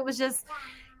shit. So it was just,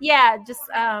 yeah,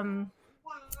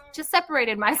 just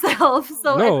separated myself.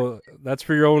 So No, that's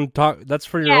for your own talk. That's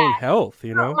for your own health,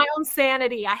 you know? my own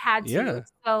sanity. I had to. Yeah.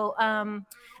 So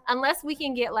unless we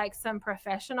can get like some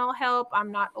professional help,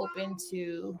 I'm not open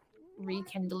to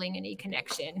rekindling any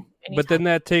connection. But then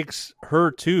that takes her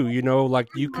too, you know, like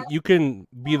you can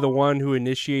be the one who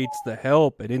initiates the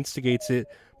help and instigates it,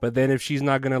 but then if she's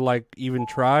not gonna like even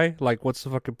try, like what's the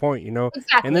fucking point, you know?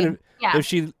 Exactly. And then if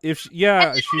she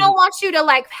I don't want you to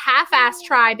like half-ass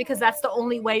try because that's the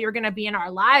only way you're gonna be in our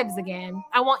lives again.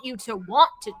 I want you to want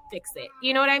to fix it.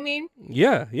 You know what I mean?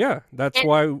 Yeah. That's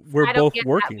why we're I don't both get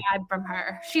working. that vibe from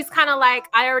her. She's kind of like,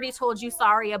 I already told you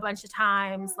sorry a bunch of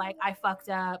times. Like I fucked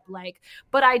up. Like,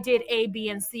 but I did A, B,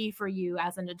 and C for you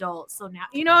as an adult. So now,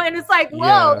 you know, and it's like,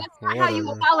 whoa, that's not how you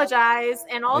apologize.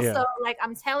 And also, like,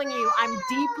 I'm telling you, I'm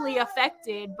deeply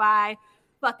affected by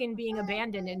fucking being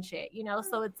abandoned and shit, you know?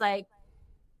 So it's like,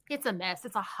 it's a mess.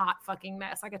 It's a hot fucking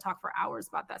mess. I could talk for hours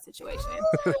about that situation.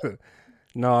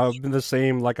 No, I've been the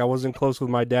same. Like I wasn't close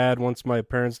with my dad once my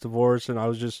parents divorced, and I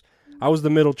was the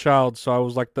middle child, so I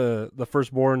was like the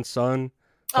firstborn son.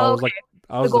 So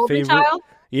I was the favorite. Child?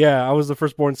 Yeah, I was the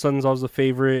firstborn son. So I was the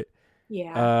favorite.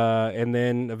 Yeah. And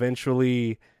then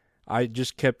eventually, I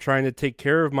just kept trying to take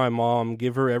care of my mom,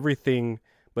 give her everything,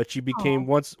 but she became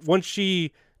once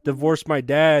she divorced my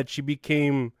dad, she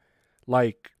became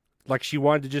like she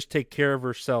wanted to just take care of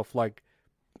herself, like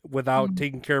without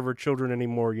taking care of her children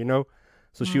anymore, you know?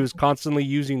 So she was constantly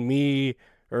using me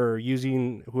or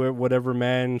using whatever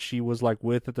man she was like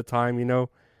with at the time, you know?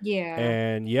 Yeah.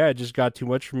 And yeah, it just got too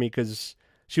much for me because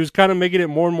she was kind of making it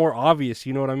more and more obvious,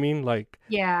 you know what I mean? Like,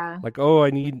 yeah. Like, oh, I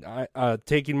need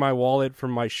taking my wallet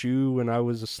from my shoe when I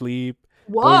was asleep.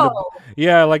 Whoa.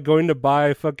 Going to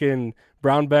buy fucking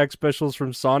brown bag specials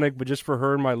from Sonic, but just for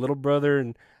her and my little brother.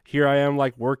 And here I am,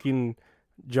 like working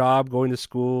job, going to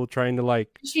school, trying to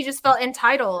like. She just felt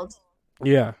entitled.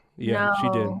 Yeah, she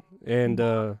did, and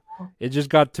it just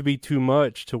got to be too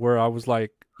much to where I was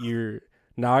like,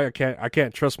 now I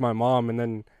can't trust my mom, and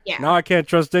then now I can't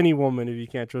trust any woman if you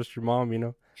can't trust your mom, you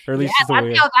know. Or at least it's the way.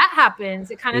 That's how that happens.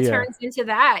 It kind of turns into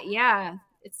that. Yeah.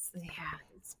 It's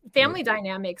family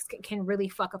dynamics can really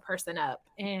fuck a person up.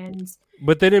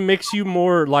 But then it makes you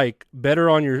more like better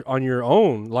on your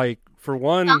own. Like for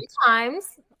one, sometimes.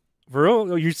 For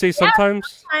real? You say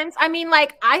sometimes? Sometimes. I mean,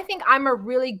 like, I think I'm a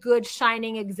really good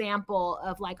shining example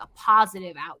of like a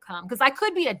positive outcome. Because I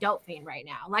could be a dope fiend right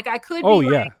now. Like I could be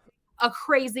like a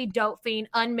crazy dope fiend,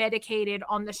 unmedicated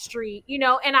on the street, you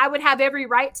know, and I would have every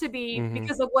right to be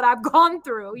because of what I've gone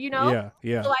through, you know?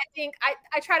 Yeah. So I think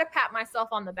I try to pat myself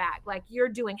on the back. Like you're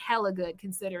doing hella good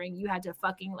considering you had to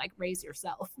fucking like raise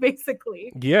yourself,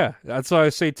 basically. Yeah, that's what I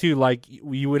say too. Like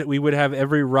we would have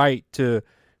every right to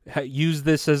use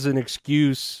this as an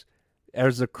excuse,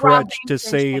 as a crutch to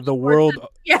say the world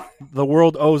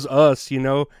owes us, you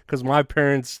know, because my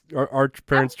parents, our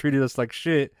parents treated us like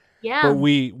shit. Yeah. But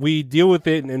we deal with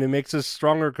it, and it makes us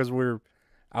stronger because we're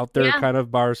out there kind of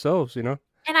by ourselves, you know?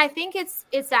 And I think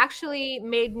it's actually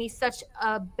made me such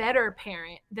a better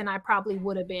parent than I probably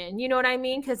would have been. You know what I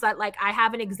mean? Because I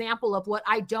have an example of what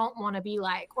I don't want to be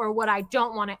like or what I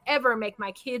don't want to ever make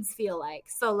my kids feel like.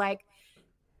 So like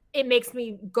it makes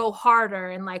me go harder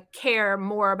and like care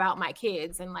more about my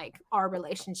kids and like our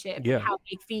relationship and how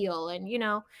they feel. And, you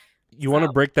know. You want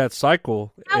to break that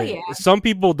cycle. Oh, yeah. Some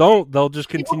people don't. They'll just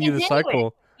continue the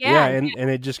cycle. Yeah, and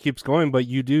it just keeps going. But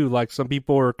you do. Like some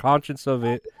people are conscious of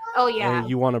it. Oh, yeah. And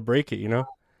you want to break it, you know?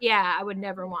 Yeah, I would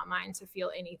never want mine to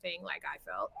feel anything like I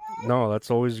felt. No,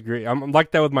 that's always great. I'm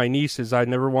like that with my nieces. I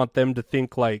never want them to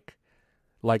think like,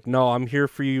 no, I'm here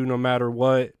for you no matter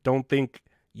what. Don't think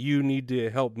you need to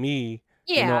help me.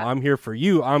 Yeah. You know, I'm here for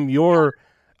you. I'm your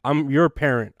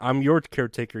parent. I'm your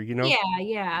caretaker, you know?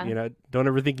 Yeah. You know, don't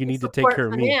ever think you need to take care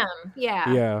of me.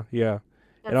 Yeah.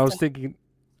 And I was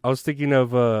thinking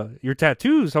of your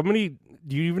tattoos. How many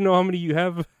do you even know how many you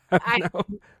have? I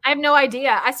have no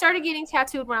idea. I started getting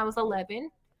tattooed when I was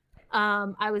 11.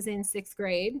 I was in 6th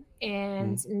grade,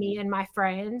 and me and my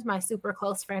friend, my super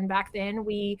close friend back then,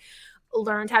 we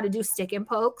learned how to do stick and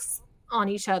pokes on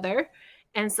each other.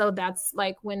 And so that's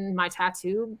like when my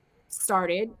tattoo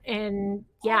started. And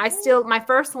yeah, my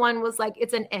first one was like,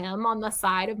 it's an M on the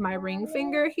side of my ring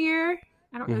finger here.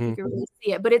 I don't know if you can really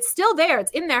see it, but it's still there.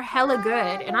 It's in there hella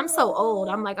good. And I'm so old.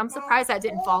 I'm like, I'm surprised that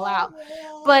didn't fall out.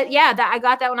 But yeah, I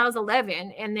got that when I was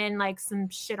 11, and then like some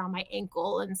shit on my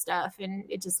ankle and stuff. And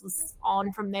it just was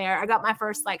on from there. I got my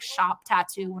first like shop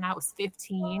tattoo when I was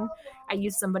 15. I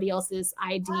used somebody else's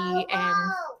ID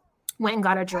and went and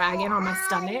got a dragon on my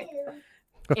stomach.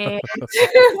 And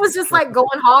it was just like going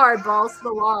hard, balls to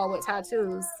the wall with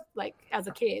tattoos, like as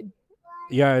a kid.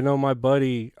 Yeah, I know my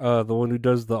buddy, the one who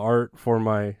does the art for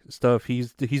my stuff.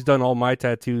 He's done all my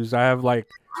tattoos. I have like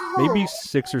maybe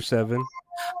 6 or 7.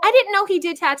 I didn't know he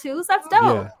did tattoos. That's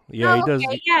dope. Yeah, he does.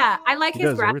 Okay. Yeah, I like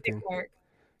his graphic everything. work.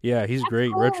 Yeah, he's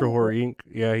great. Cool. Retro Horror Inc.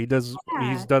 Yeah, he does.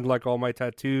 Yeah. He's done like all my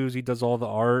tattoos. He does all the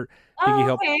art. I think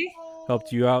he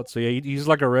helped you out. So yeah, he's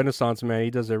like a Renaissance man.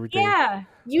 He does everything. Yeah,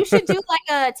 you should do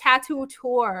like a tattoo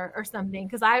tour or something,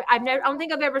 because I don't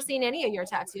think I've ever seen any of your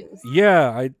tattoos.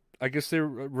 Yeah, I guess they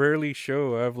rarely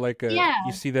show. I have like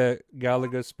you see that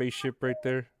Galaga spaceship right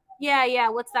there? Yeah.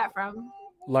 What's that from?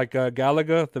 Like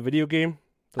Galaga, the video game.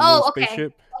 The little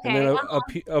spaceship. Okay. And then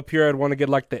up here, I'd want to get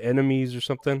like the enemies or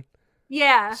something.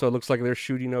 Yeah. So it looks like they're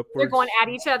shooting upwards. They're going at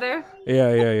each other.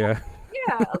 Yeah.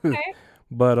 Yeah. Okay.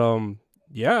 But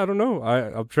yeah, I don't know.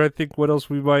 I'm trying to think what else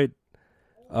we might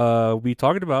be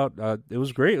talking about. It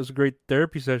was great. It was a great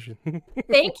therapy session.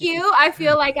 Thank you. I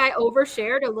feel like I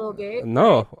overshared a little bit.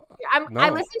 No. I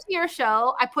listen to your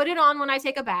show. I put it on when I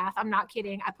take a bath. I'm not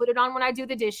kidding. I put it on when I do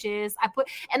the dishes.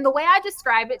 And the way I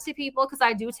describe it to people, because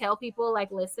I do tell people,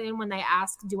 like, listen, when they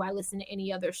ask, do I listen to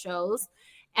any other shows?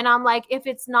 And I'm like, if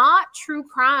it's not true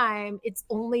crime, it's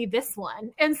only this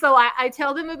one. And so I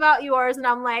tell them about yours, and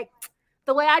I'm like,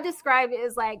 the way I describe it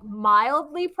is like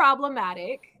mildly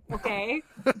problematic, okay,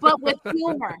 but with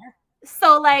humor.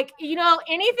 So like,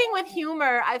 anything with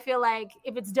humor, I feel like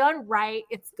if it's done right,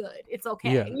 it's good. It's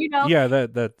okay. Yeah. Yeah,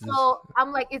 that. So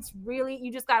I'm like, it's really,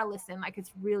 you just gotta listen. Like,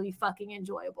 it's really fucking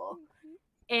enjoyable.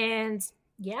 And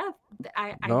yeah,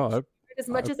 I as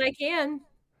much as I can.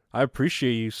 I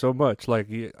appreciate you so much. Like,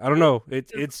 I don't know,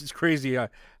 it's crazy how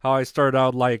I started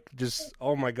out like just,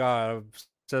 oh my god, I'm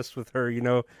obsessed with her,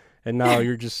 and now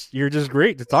you're just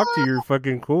great to talk to. You're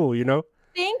fucking cool,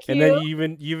 Thank you. And then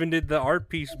you even did the art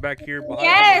piece back here behind.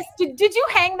 Yes. Did you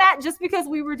hang that just because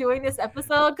we were doing this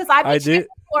episode? Because I did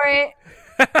for it.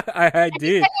 I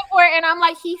did for it, and I'm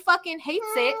like, he fucking hates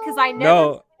it because I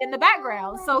never in the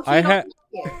background. So he don't like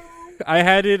it. I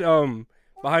had it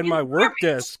behind my work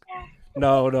desk.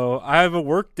 No, I have a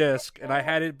work desk, and I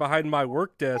had it behind my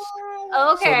work desk.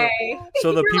 Okay.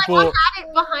 So the people like, I had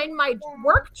it behind my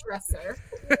work dresser.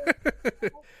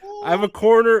 I have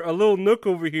a little nook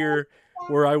over here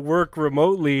where I work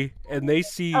remotely, and they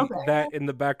see that in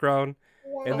the background.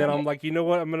 And then I'm like, you know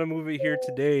what? I'm gonna move it here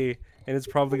today, and it's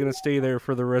probably gonna stay there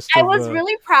for the rest. I was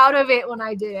really proud of it when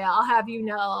I did it. I'll have you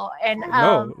know. And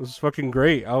no, it was fucking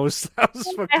great. I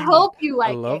hope you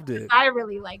liked it. I loved it. I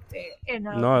really liked it. And,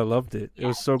 no, I loved it. It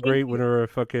was so great. Whenever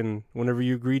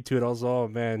you agreed to it, I was all,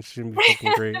 man, she's gonna be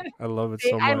fucking great. I love it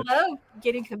so much. I love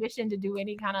getting commissioned to do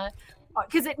any kind of,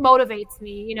 because it motivates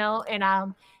me,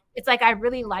 and it's like I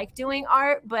really like doing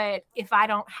art, but if I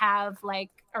don't have like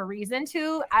a reason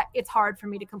to, it's hard for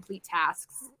me to complete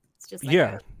tasks. It's just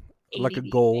like a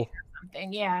goal or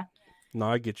something. Yeah. No,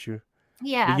 I get you.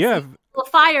 Yeah. Yeah. So a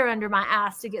fire under my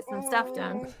ass to get some stuff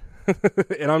done.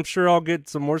 And I'm sure I'll get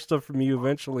some more stuff from you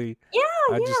eventually. Yeah.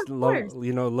 I just love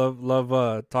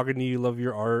talking to you. Love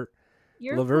your art.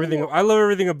 You're love cool. everything. I love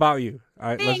everything about you.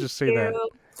 Let's just say that.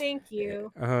 Thank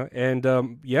you. And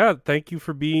thank you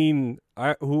for being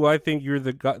who I think you're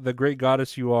the great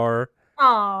goddess you are.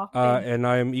 Oh. And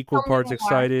I am equal parts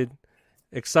excited,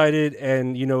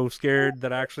 and scared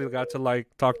that I actually got to like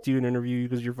talk to you and interview you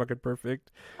because you're fucking perfect.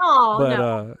 Oh. But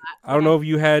no. I don't know if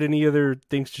you had any other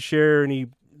things to share, any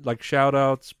like shout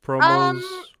outs, promos.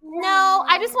 No,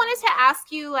 I just wanted to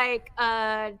ask you, like,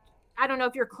 I don't know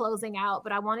if you're closing out,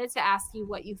 but I wanted to ask you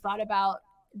what you thought about.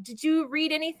 Did you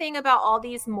read anything about all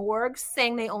these morgues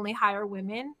saying they only hire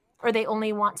women, or they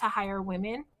only want to hire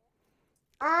women?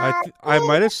 I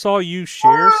might have saw you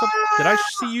share something. Did I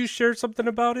see you share something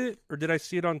about it, or did I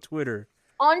see it on Twitter?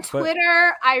 On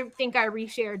Twitter, I think I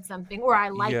reshared something, or I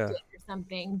liked it or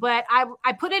something. But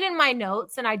I put it in my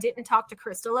notes, and I didn't talk to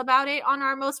Crystal about it on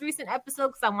our most recent episode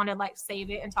because I wanted to like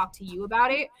save it and talk to you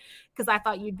about it because I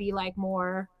thought you'd be like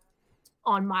more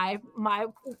on my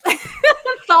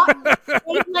thought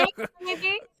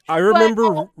maybe. I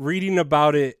remember reading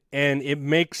about it, and it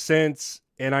makes sense,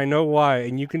 and I know why,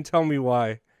 and you can tell me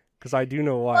why, because I do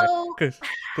know why. Because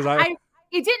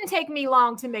it didn't take me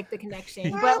long to make the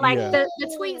connection, but like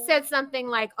the tweet said something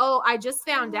like, "Oh, I just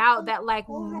found out that like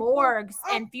morgues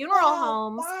and funeral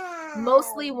homes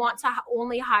mostly want to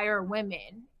only hire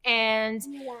women," and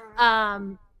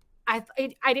I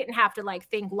didn't have to like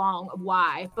think long of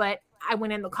why, but I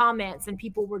went in the comments and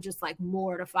people were just like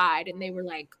mortified, and they were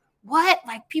like, "What?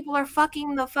 Like people are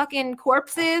fucking the fucking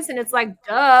corpses?" And it's like,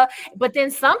 duh. But then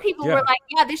some people were like,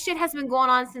 "Yeah, this shit has been going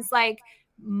on since like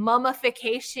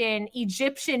mummification,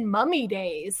 Egyptian mummy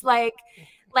days." Like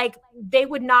they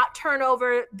would not turn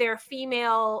over their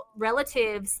female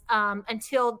relatives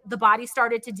until the body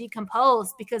started to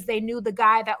decompose, because they knew the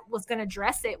guy that was going to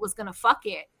dress it was going to fuck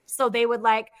it. So they would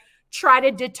like try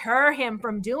to deter him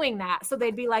from doing that. So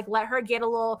they'd be like, let her get a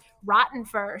little rotten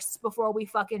first before we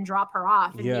fucking drop her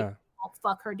off and maybe won't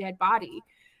fuck her dead body.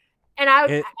 And I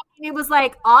mean, it was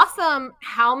like awesome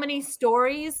how many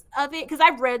stories of it, because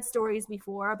I've read stories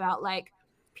before about like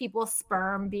people's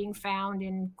sperm being found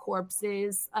in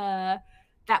corpses that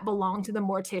belong to the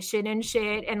mortician and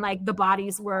shit, and like the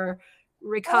bodies were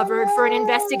recovered for an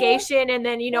investigation, and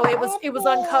then it was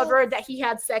uncovered that he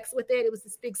had sex with it. It was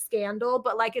this big scandal,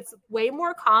 but like it's way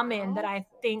more common than I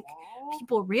think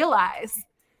people realize.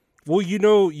 Well,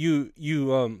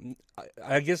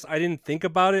 I guess I didn't think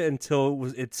about it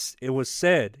until it was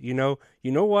said. You know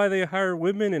why they hire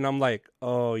women, and I'm like,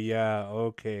 oh yeah,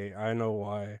 okay, I know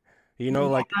why.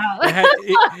 Like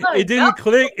it didn't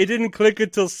click. It didn't click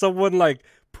until someone like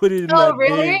put it in that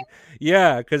really? big.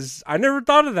 Yeah, because I never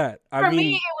thought of that. For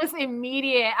me, it was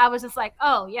immediate. I was just like,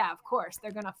 oh yeah, of course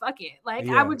they're gonna fuck it. Like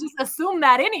I would just assume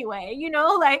that anyway.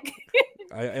 Like.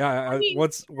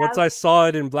 Once I saw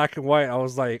it in black and white, I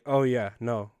was like, oh yeah,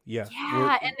 no, yeah,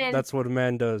 and then that's what a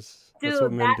man does. Dude, that's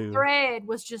what men do. Thread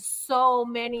was just so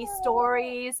many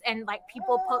stories, and like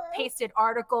people pasted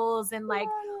articles and like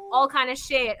all kind of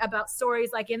shit about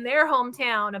stories like in their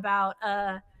hometown about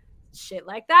shit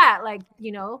like that. Like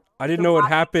I didn't know it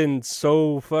happened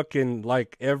so fucking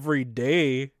like every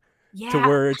day. To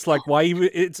where it's like why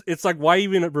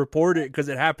even report it, because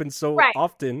it happens so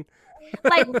often.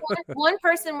 Like one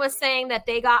person was saying that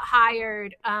they got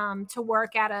hired to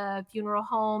work at a funeral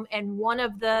home, and one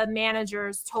of the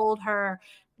managers told her,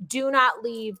 do not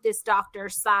leave this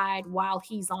doctor's side while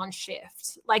he's on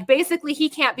shift. Like basically he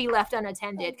can't be left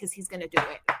unattended because he's going to do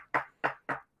it.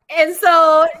 And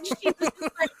so she was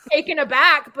just like taken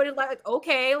aback, but like,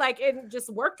 okay, like it just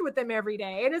worked with them every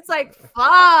day. And it's like,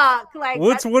 fuck. Like,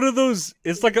 well, it's one of those,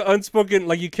 it's like an unspoken,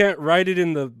 like you can't write it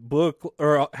in the book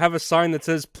or have a sign that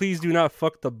says, please do not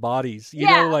fuck the bodies. You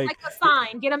know, like a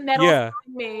sign, get a metal sign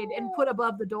made and put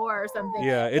above the door or something.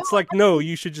 Yeah, it's like, no,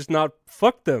 you should just not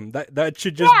fuck them. That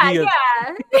should just be a...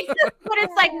 But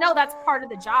it's like, no, that's part of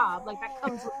the job. Like that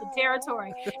comes with the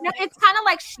territory. No, it's kind of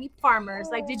like sheep farmers.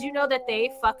 Like, did you know that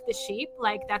they fuck the sheep?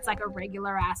 Like that's like a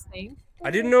regular ass thing.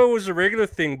 I didn't know it was a regular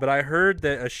thing, but I heard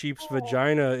that a sheep's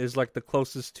vagina is like the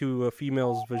closest to a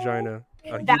female's vagina.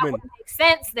 That would make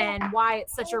sense then, why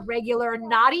it's such a regular,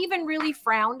 not even really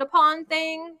frowned upon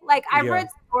thing. Like I've read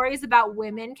stories about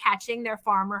women catching their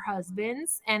farmer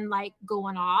husbands and like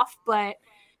going off, but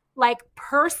like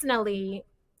personally,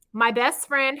 my best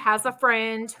friend has a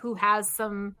friend who has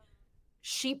some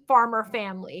sheep farmer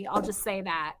family, I'll just say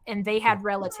that, and they had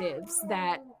relatives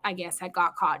that I guess had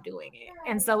got caught doing it,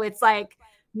 and so it's like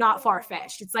not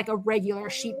far-fetched. It's like a regular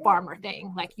sheep farmer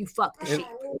thing, like you fuck the sheep.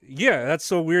 Yeah, that's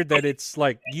so weird that it's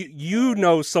like you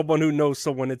know someone who knows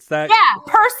someone. It's that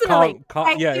personally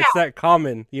it's that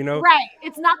common, right?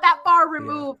 It's not that far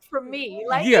removed from me,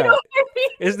 like you know what I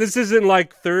mean? This isn't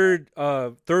like third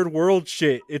world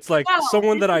shit. It's like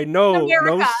someone that I know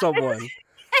knows someone.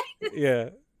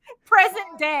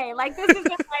 Present day, like this isn't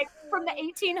like from the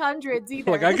 1800s either.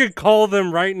 Like I could call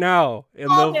them right now and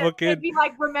they'll fucking be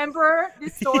like, remember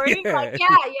this story? Like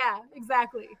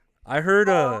exactly. I heard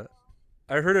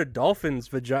a dolphin's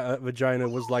vagina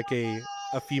was like a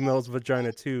female's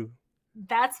vagina too.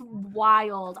 That's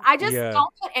wild. I just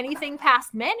don't put anything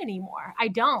past men anymore. I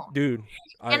don't, dude.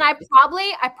 And I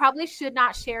probably should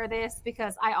not share this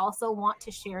because I also want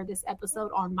to share this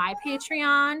episode on my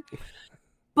Patreon.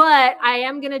 But I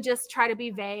am going to just try to be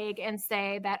vague and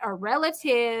say that a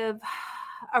relative,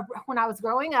 when I was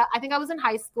growing up, I think I was in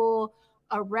high school,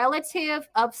 a relative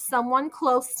of someone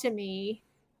close to me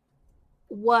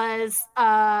was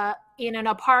in an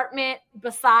apartment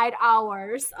beside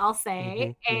ours, I'll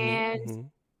say,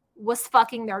 was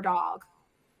fucking their dog.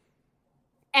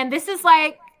 And this is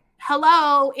like,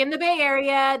 hello, in the Bay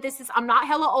Area. I'm not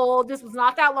hella old. This was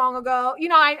not that long ago.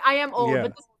 I am old,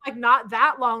 but this like not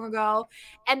that long ago,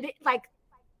 and like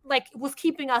was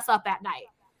keeping us up at night,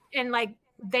 and like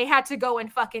they had to go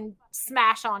and fucking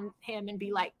smash on him and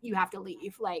be like, you have to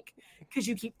leave, like, because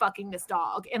you keep fucking this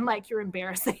dog and like you're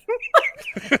embarrassing.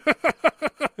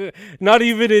 Not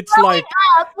even it's Growing like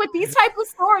up with these type of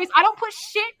stories, I don't put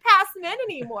shit past men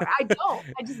anymore. I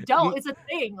just don't. It's a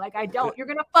thing. Like I don't. You're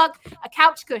gonna fuck a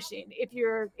couch cushion if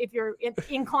you're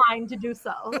inclined to do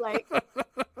so. Like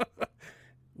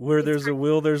where there's a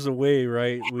will, there's a way,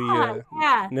 right?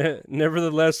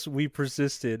 Nevertheless, we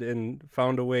persisted and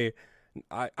found a way.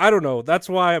 I don't know. That's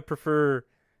why I prefer.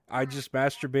 I just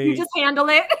masturbate. You just handle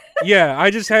it. Yeah, I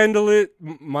just handle it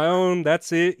my own.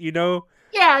 That's it. You know.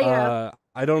 Yeah.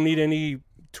 I don't need any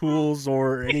tools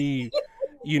or any.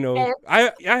 You know,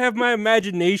 I have my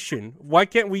imagination. Why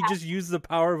can't we just use the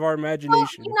power of our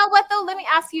imagination? Well, you know what though? Let me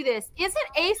ask you this: isn't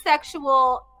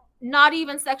asexual not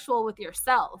even sexual with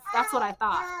yourself? That's what I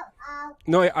thought.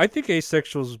 No, I think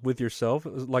asexual is with yourself,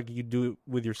 like you do it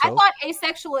with yourself. I thought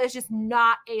asexual is just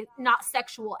not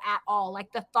sexual at all.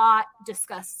 Like the thought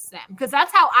disgusts them, because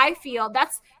that's how I feel.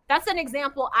 That's an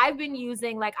example I've been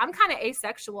using. Like I'm kind of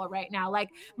asexual right now.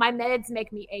 Like my meds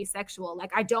make me asexual.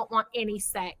 Like I don't want any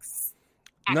sex.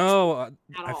 No,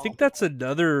 I think that's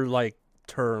another like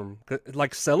term,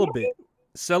 like celibate.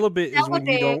 Celibate is when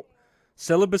you don't.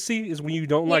 Celibacy is when you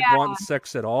don't like want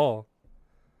sex at all.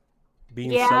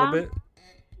 Being celibate.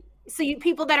 So you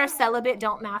people that are celibate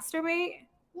don't masturbate.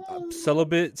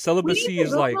 Celibacy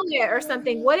is like it or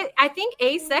something. I think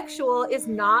asexual is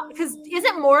not, because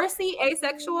isn't Morrissey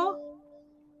asexual?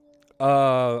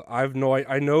 I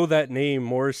know that name,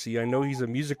 Morrissey. I know he's a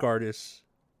music artist.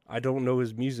 I don't know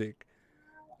his music.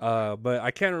 But I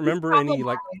can't remember any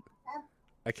like.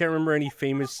 I can't remember any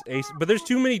famous but there's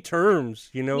too many terms,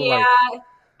 you know. Yeah, like,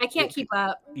 I can't keep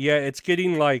up. Yeah, it's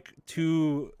getting like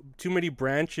too many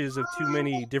branches of too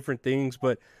many different things.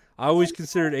 But I always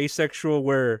considered asexual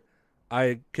where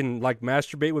I can like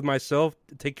masturbate with myself,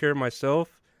 take care of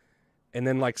myself, and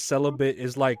then like celibate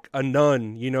is like a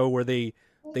nun, you know, where they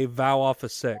vow off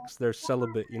of sex. They're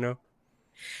celibate, you know.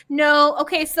 No,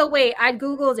 okay, so wait, I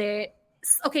googled it.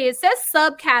 Okay, it says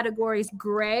subcategories: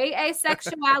 gray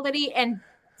asexuality and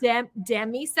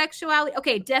demisexuality.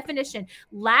 Okay, definition: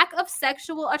 lack of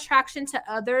sexual attraction to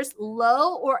others,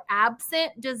 low or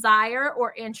absent desire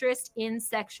or interest in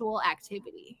sexual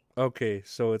activity. Okay,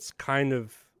 so it's kind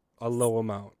of a low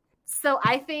amount. So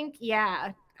I think,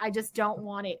 I just don't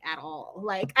want it at all.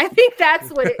 Like, I think that's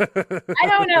what it, I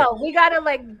don't know. We got to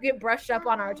like get brushed up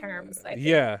on our terms.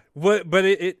 Yeah. But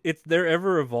it's they're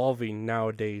ever evolving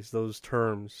nowadays, those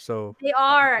terms. So they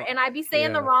are. And I be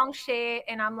saying the wrong shit.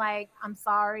 And I'm like, I'm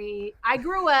sorry. I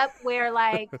grew up where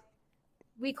like,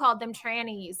 we called them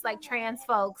trannies, like trans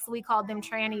folks. We called them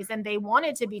trannies and they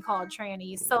wanted to be called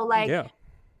trannies. So like,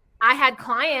 I had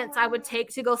clients I would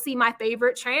take to go see my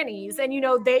favorite trannies, and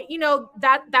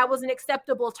that was an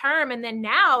acceptable term. And then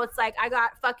now it's like I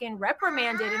got fucking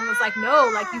reprimanded and was like,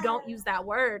 no, like you don't use that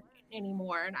word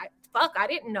anymore. And I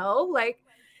didn't know, like,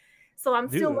 so I'm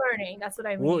still learning. That's what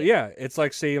I mean. Well, yeah, it's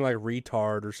like saying like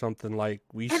retard or something. Like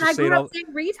we used to say it all. Saying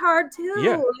retard too.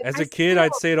 Yeah, like, as a kid,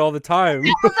 I'd say it all the time.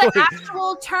 That was an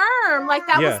actual term. Like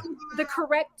that was the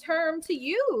correct term to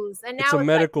use. And now it's a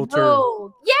medical term.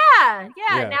 No. Yeah.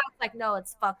 Now it's like, no,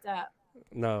 it's fucked up.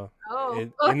 No.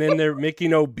 And then they're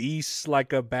making obese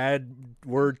like a bad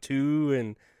word too,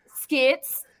 and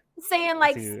skits. Saying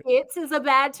like skits is a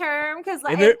bad term because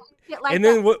like, and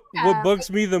then what bugs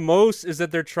me the most is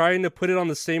that they're trying to put it on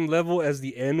the same level as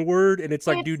the N word, and it's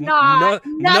like, dude,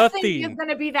 nothing is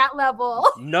gonna be that level.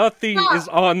 Nothing is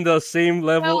on the same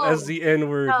level as the N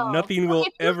word. Nothing will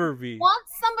ever be. Once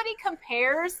somebody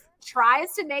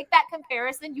tries to make that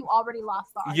comparison, you already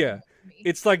lost the argument. Yeah,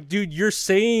 it's like, dude, you're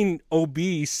saying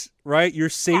obese, right? You're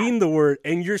saying the word,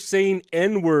 and you're saying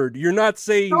N word. You're not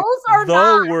saying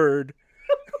the word.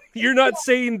 You're not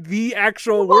saying the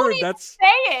actual word. That's say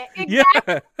it. Exactly.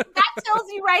 Yeah. That tells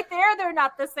you right there they're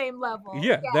not the same level.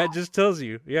 Yeah, that just tells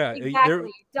you. Yeah. Exactly.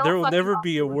 There will never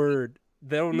be a word.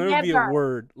 There will never be a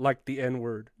word like the N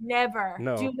word. Never.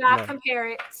 No. Do not compare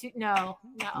it to No.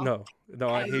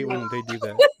 I hate when they do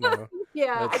that. No.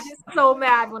 Yeah, I'm just so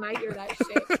mad when I hear that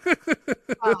shit.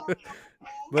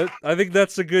 But I think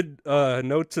that's a good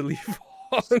note to leave on.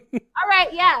 All right,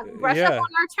 brush up on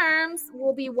our terms.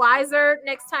 We'll be wiser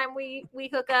next time we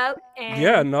hook up.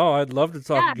 And I'd love to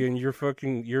talk again.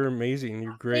 You're amazing.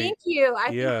 You're great. Thank you. I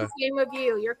think the same of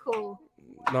you. You're cool.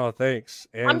 No, thanks.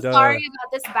 And I'm sorry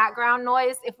about this background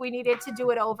noise. If we needed to do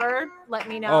it over, let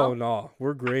me know. Oh no,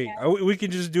 we're great. We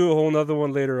can just do a whole nother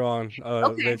one later on.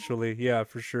 Eventually. Yeah,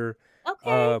 for sure.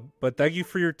 Okay. But thank you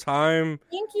for your time.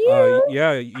 Thank you.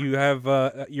 You have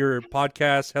your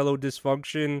podcast, Hello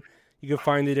Dysfunction. You can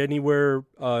find it anywhere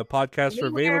podcasts are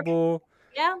available.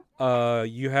 Yeah.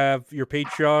 You have your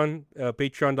Patreon,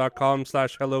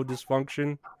 patreon.com/hello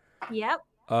dysfunction. Yep.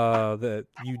 That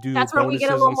you do That's where we get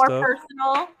a bonuses little and more stuff.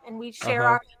 personal and we share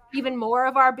our even more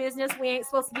of our business we ain't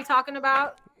supposed to be talking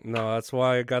about. No, that's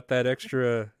why I got that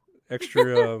extra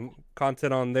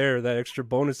content on there, that extra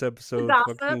bonus episode. The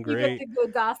gossip. Fucking You get great. the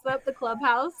good gossip, the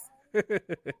clubhouse.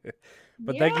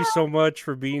 But thank you so much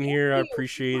for being here. I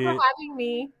appreciate Thank you it. for having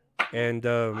me. And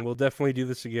we'll definitely do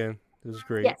this again. This is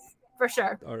great. Yes, for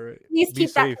sure. All right. Please Be keep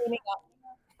safe.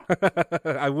 that cleaning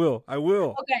up. I will.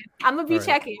 Okay. I'm going to be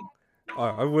checking.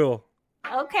 I will.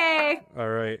 Okay. All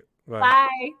right. Bye.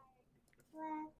 Bye.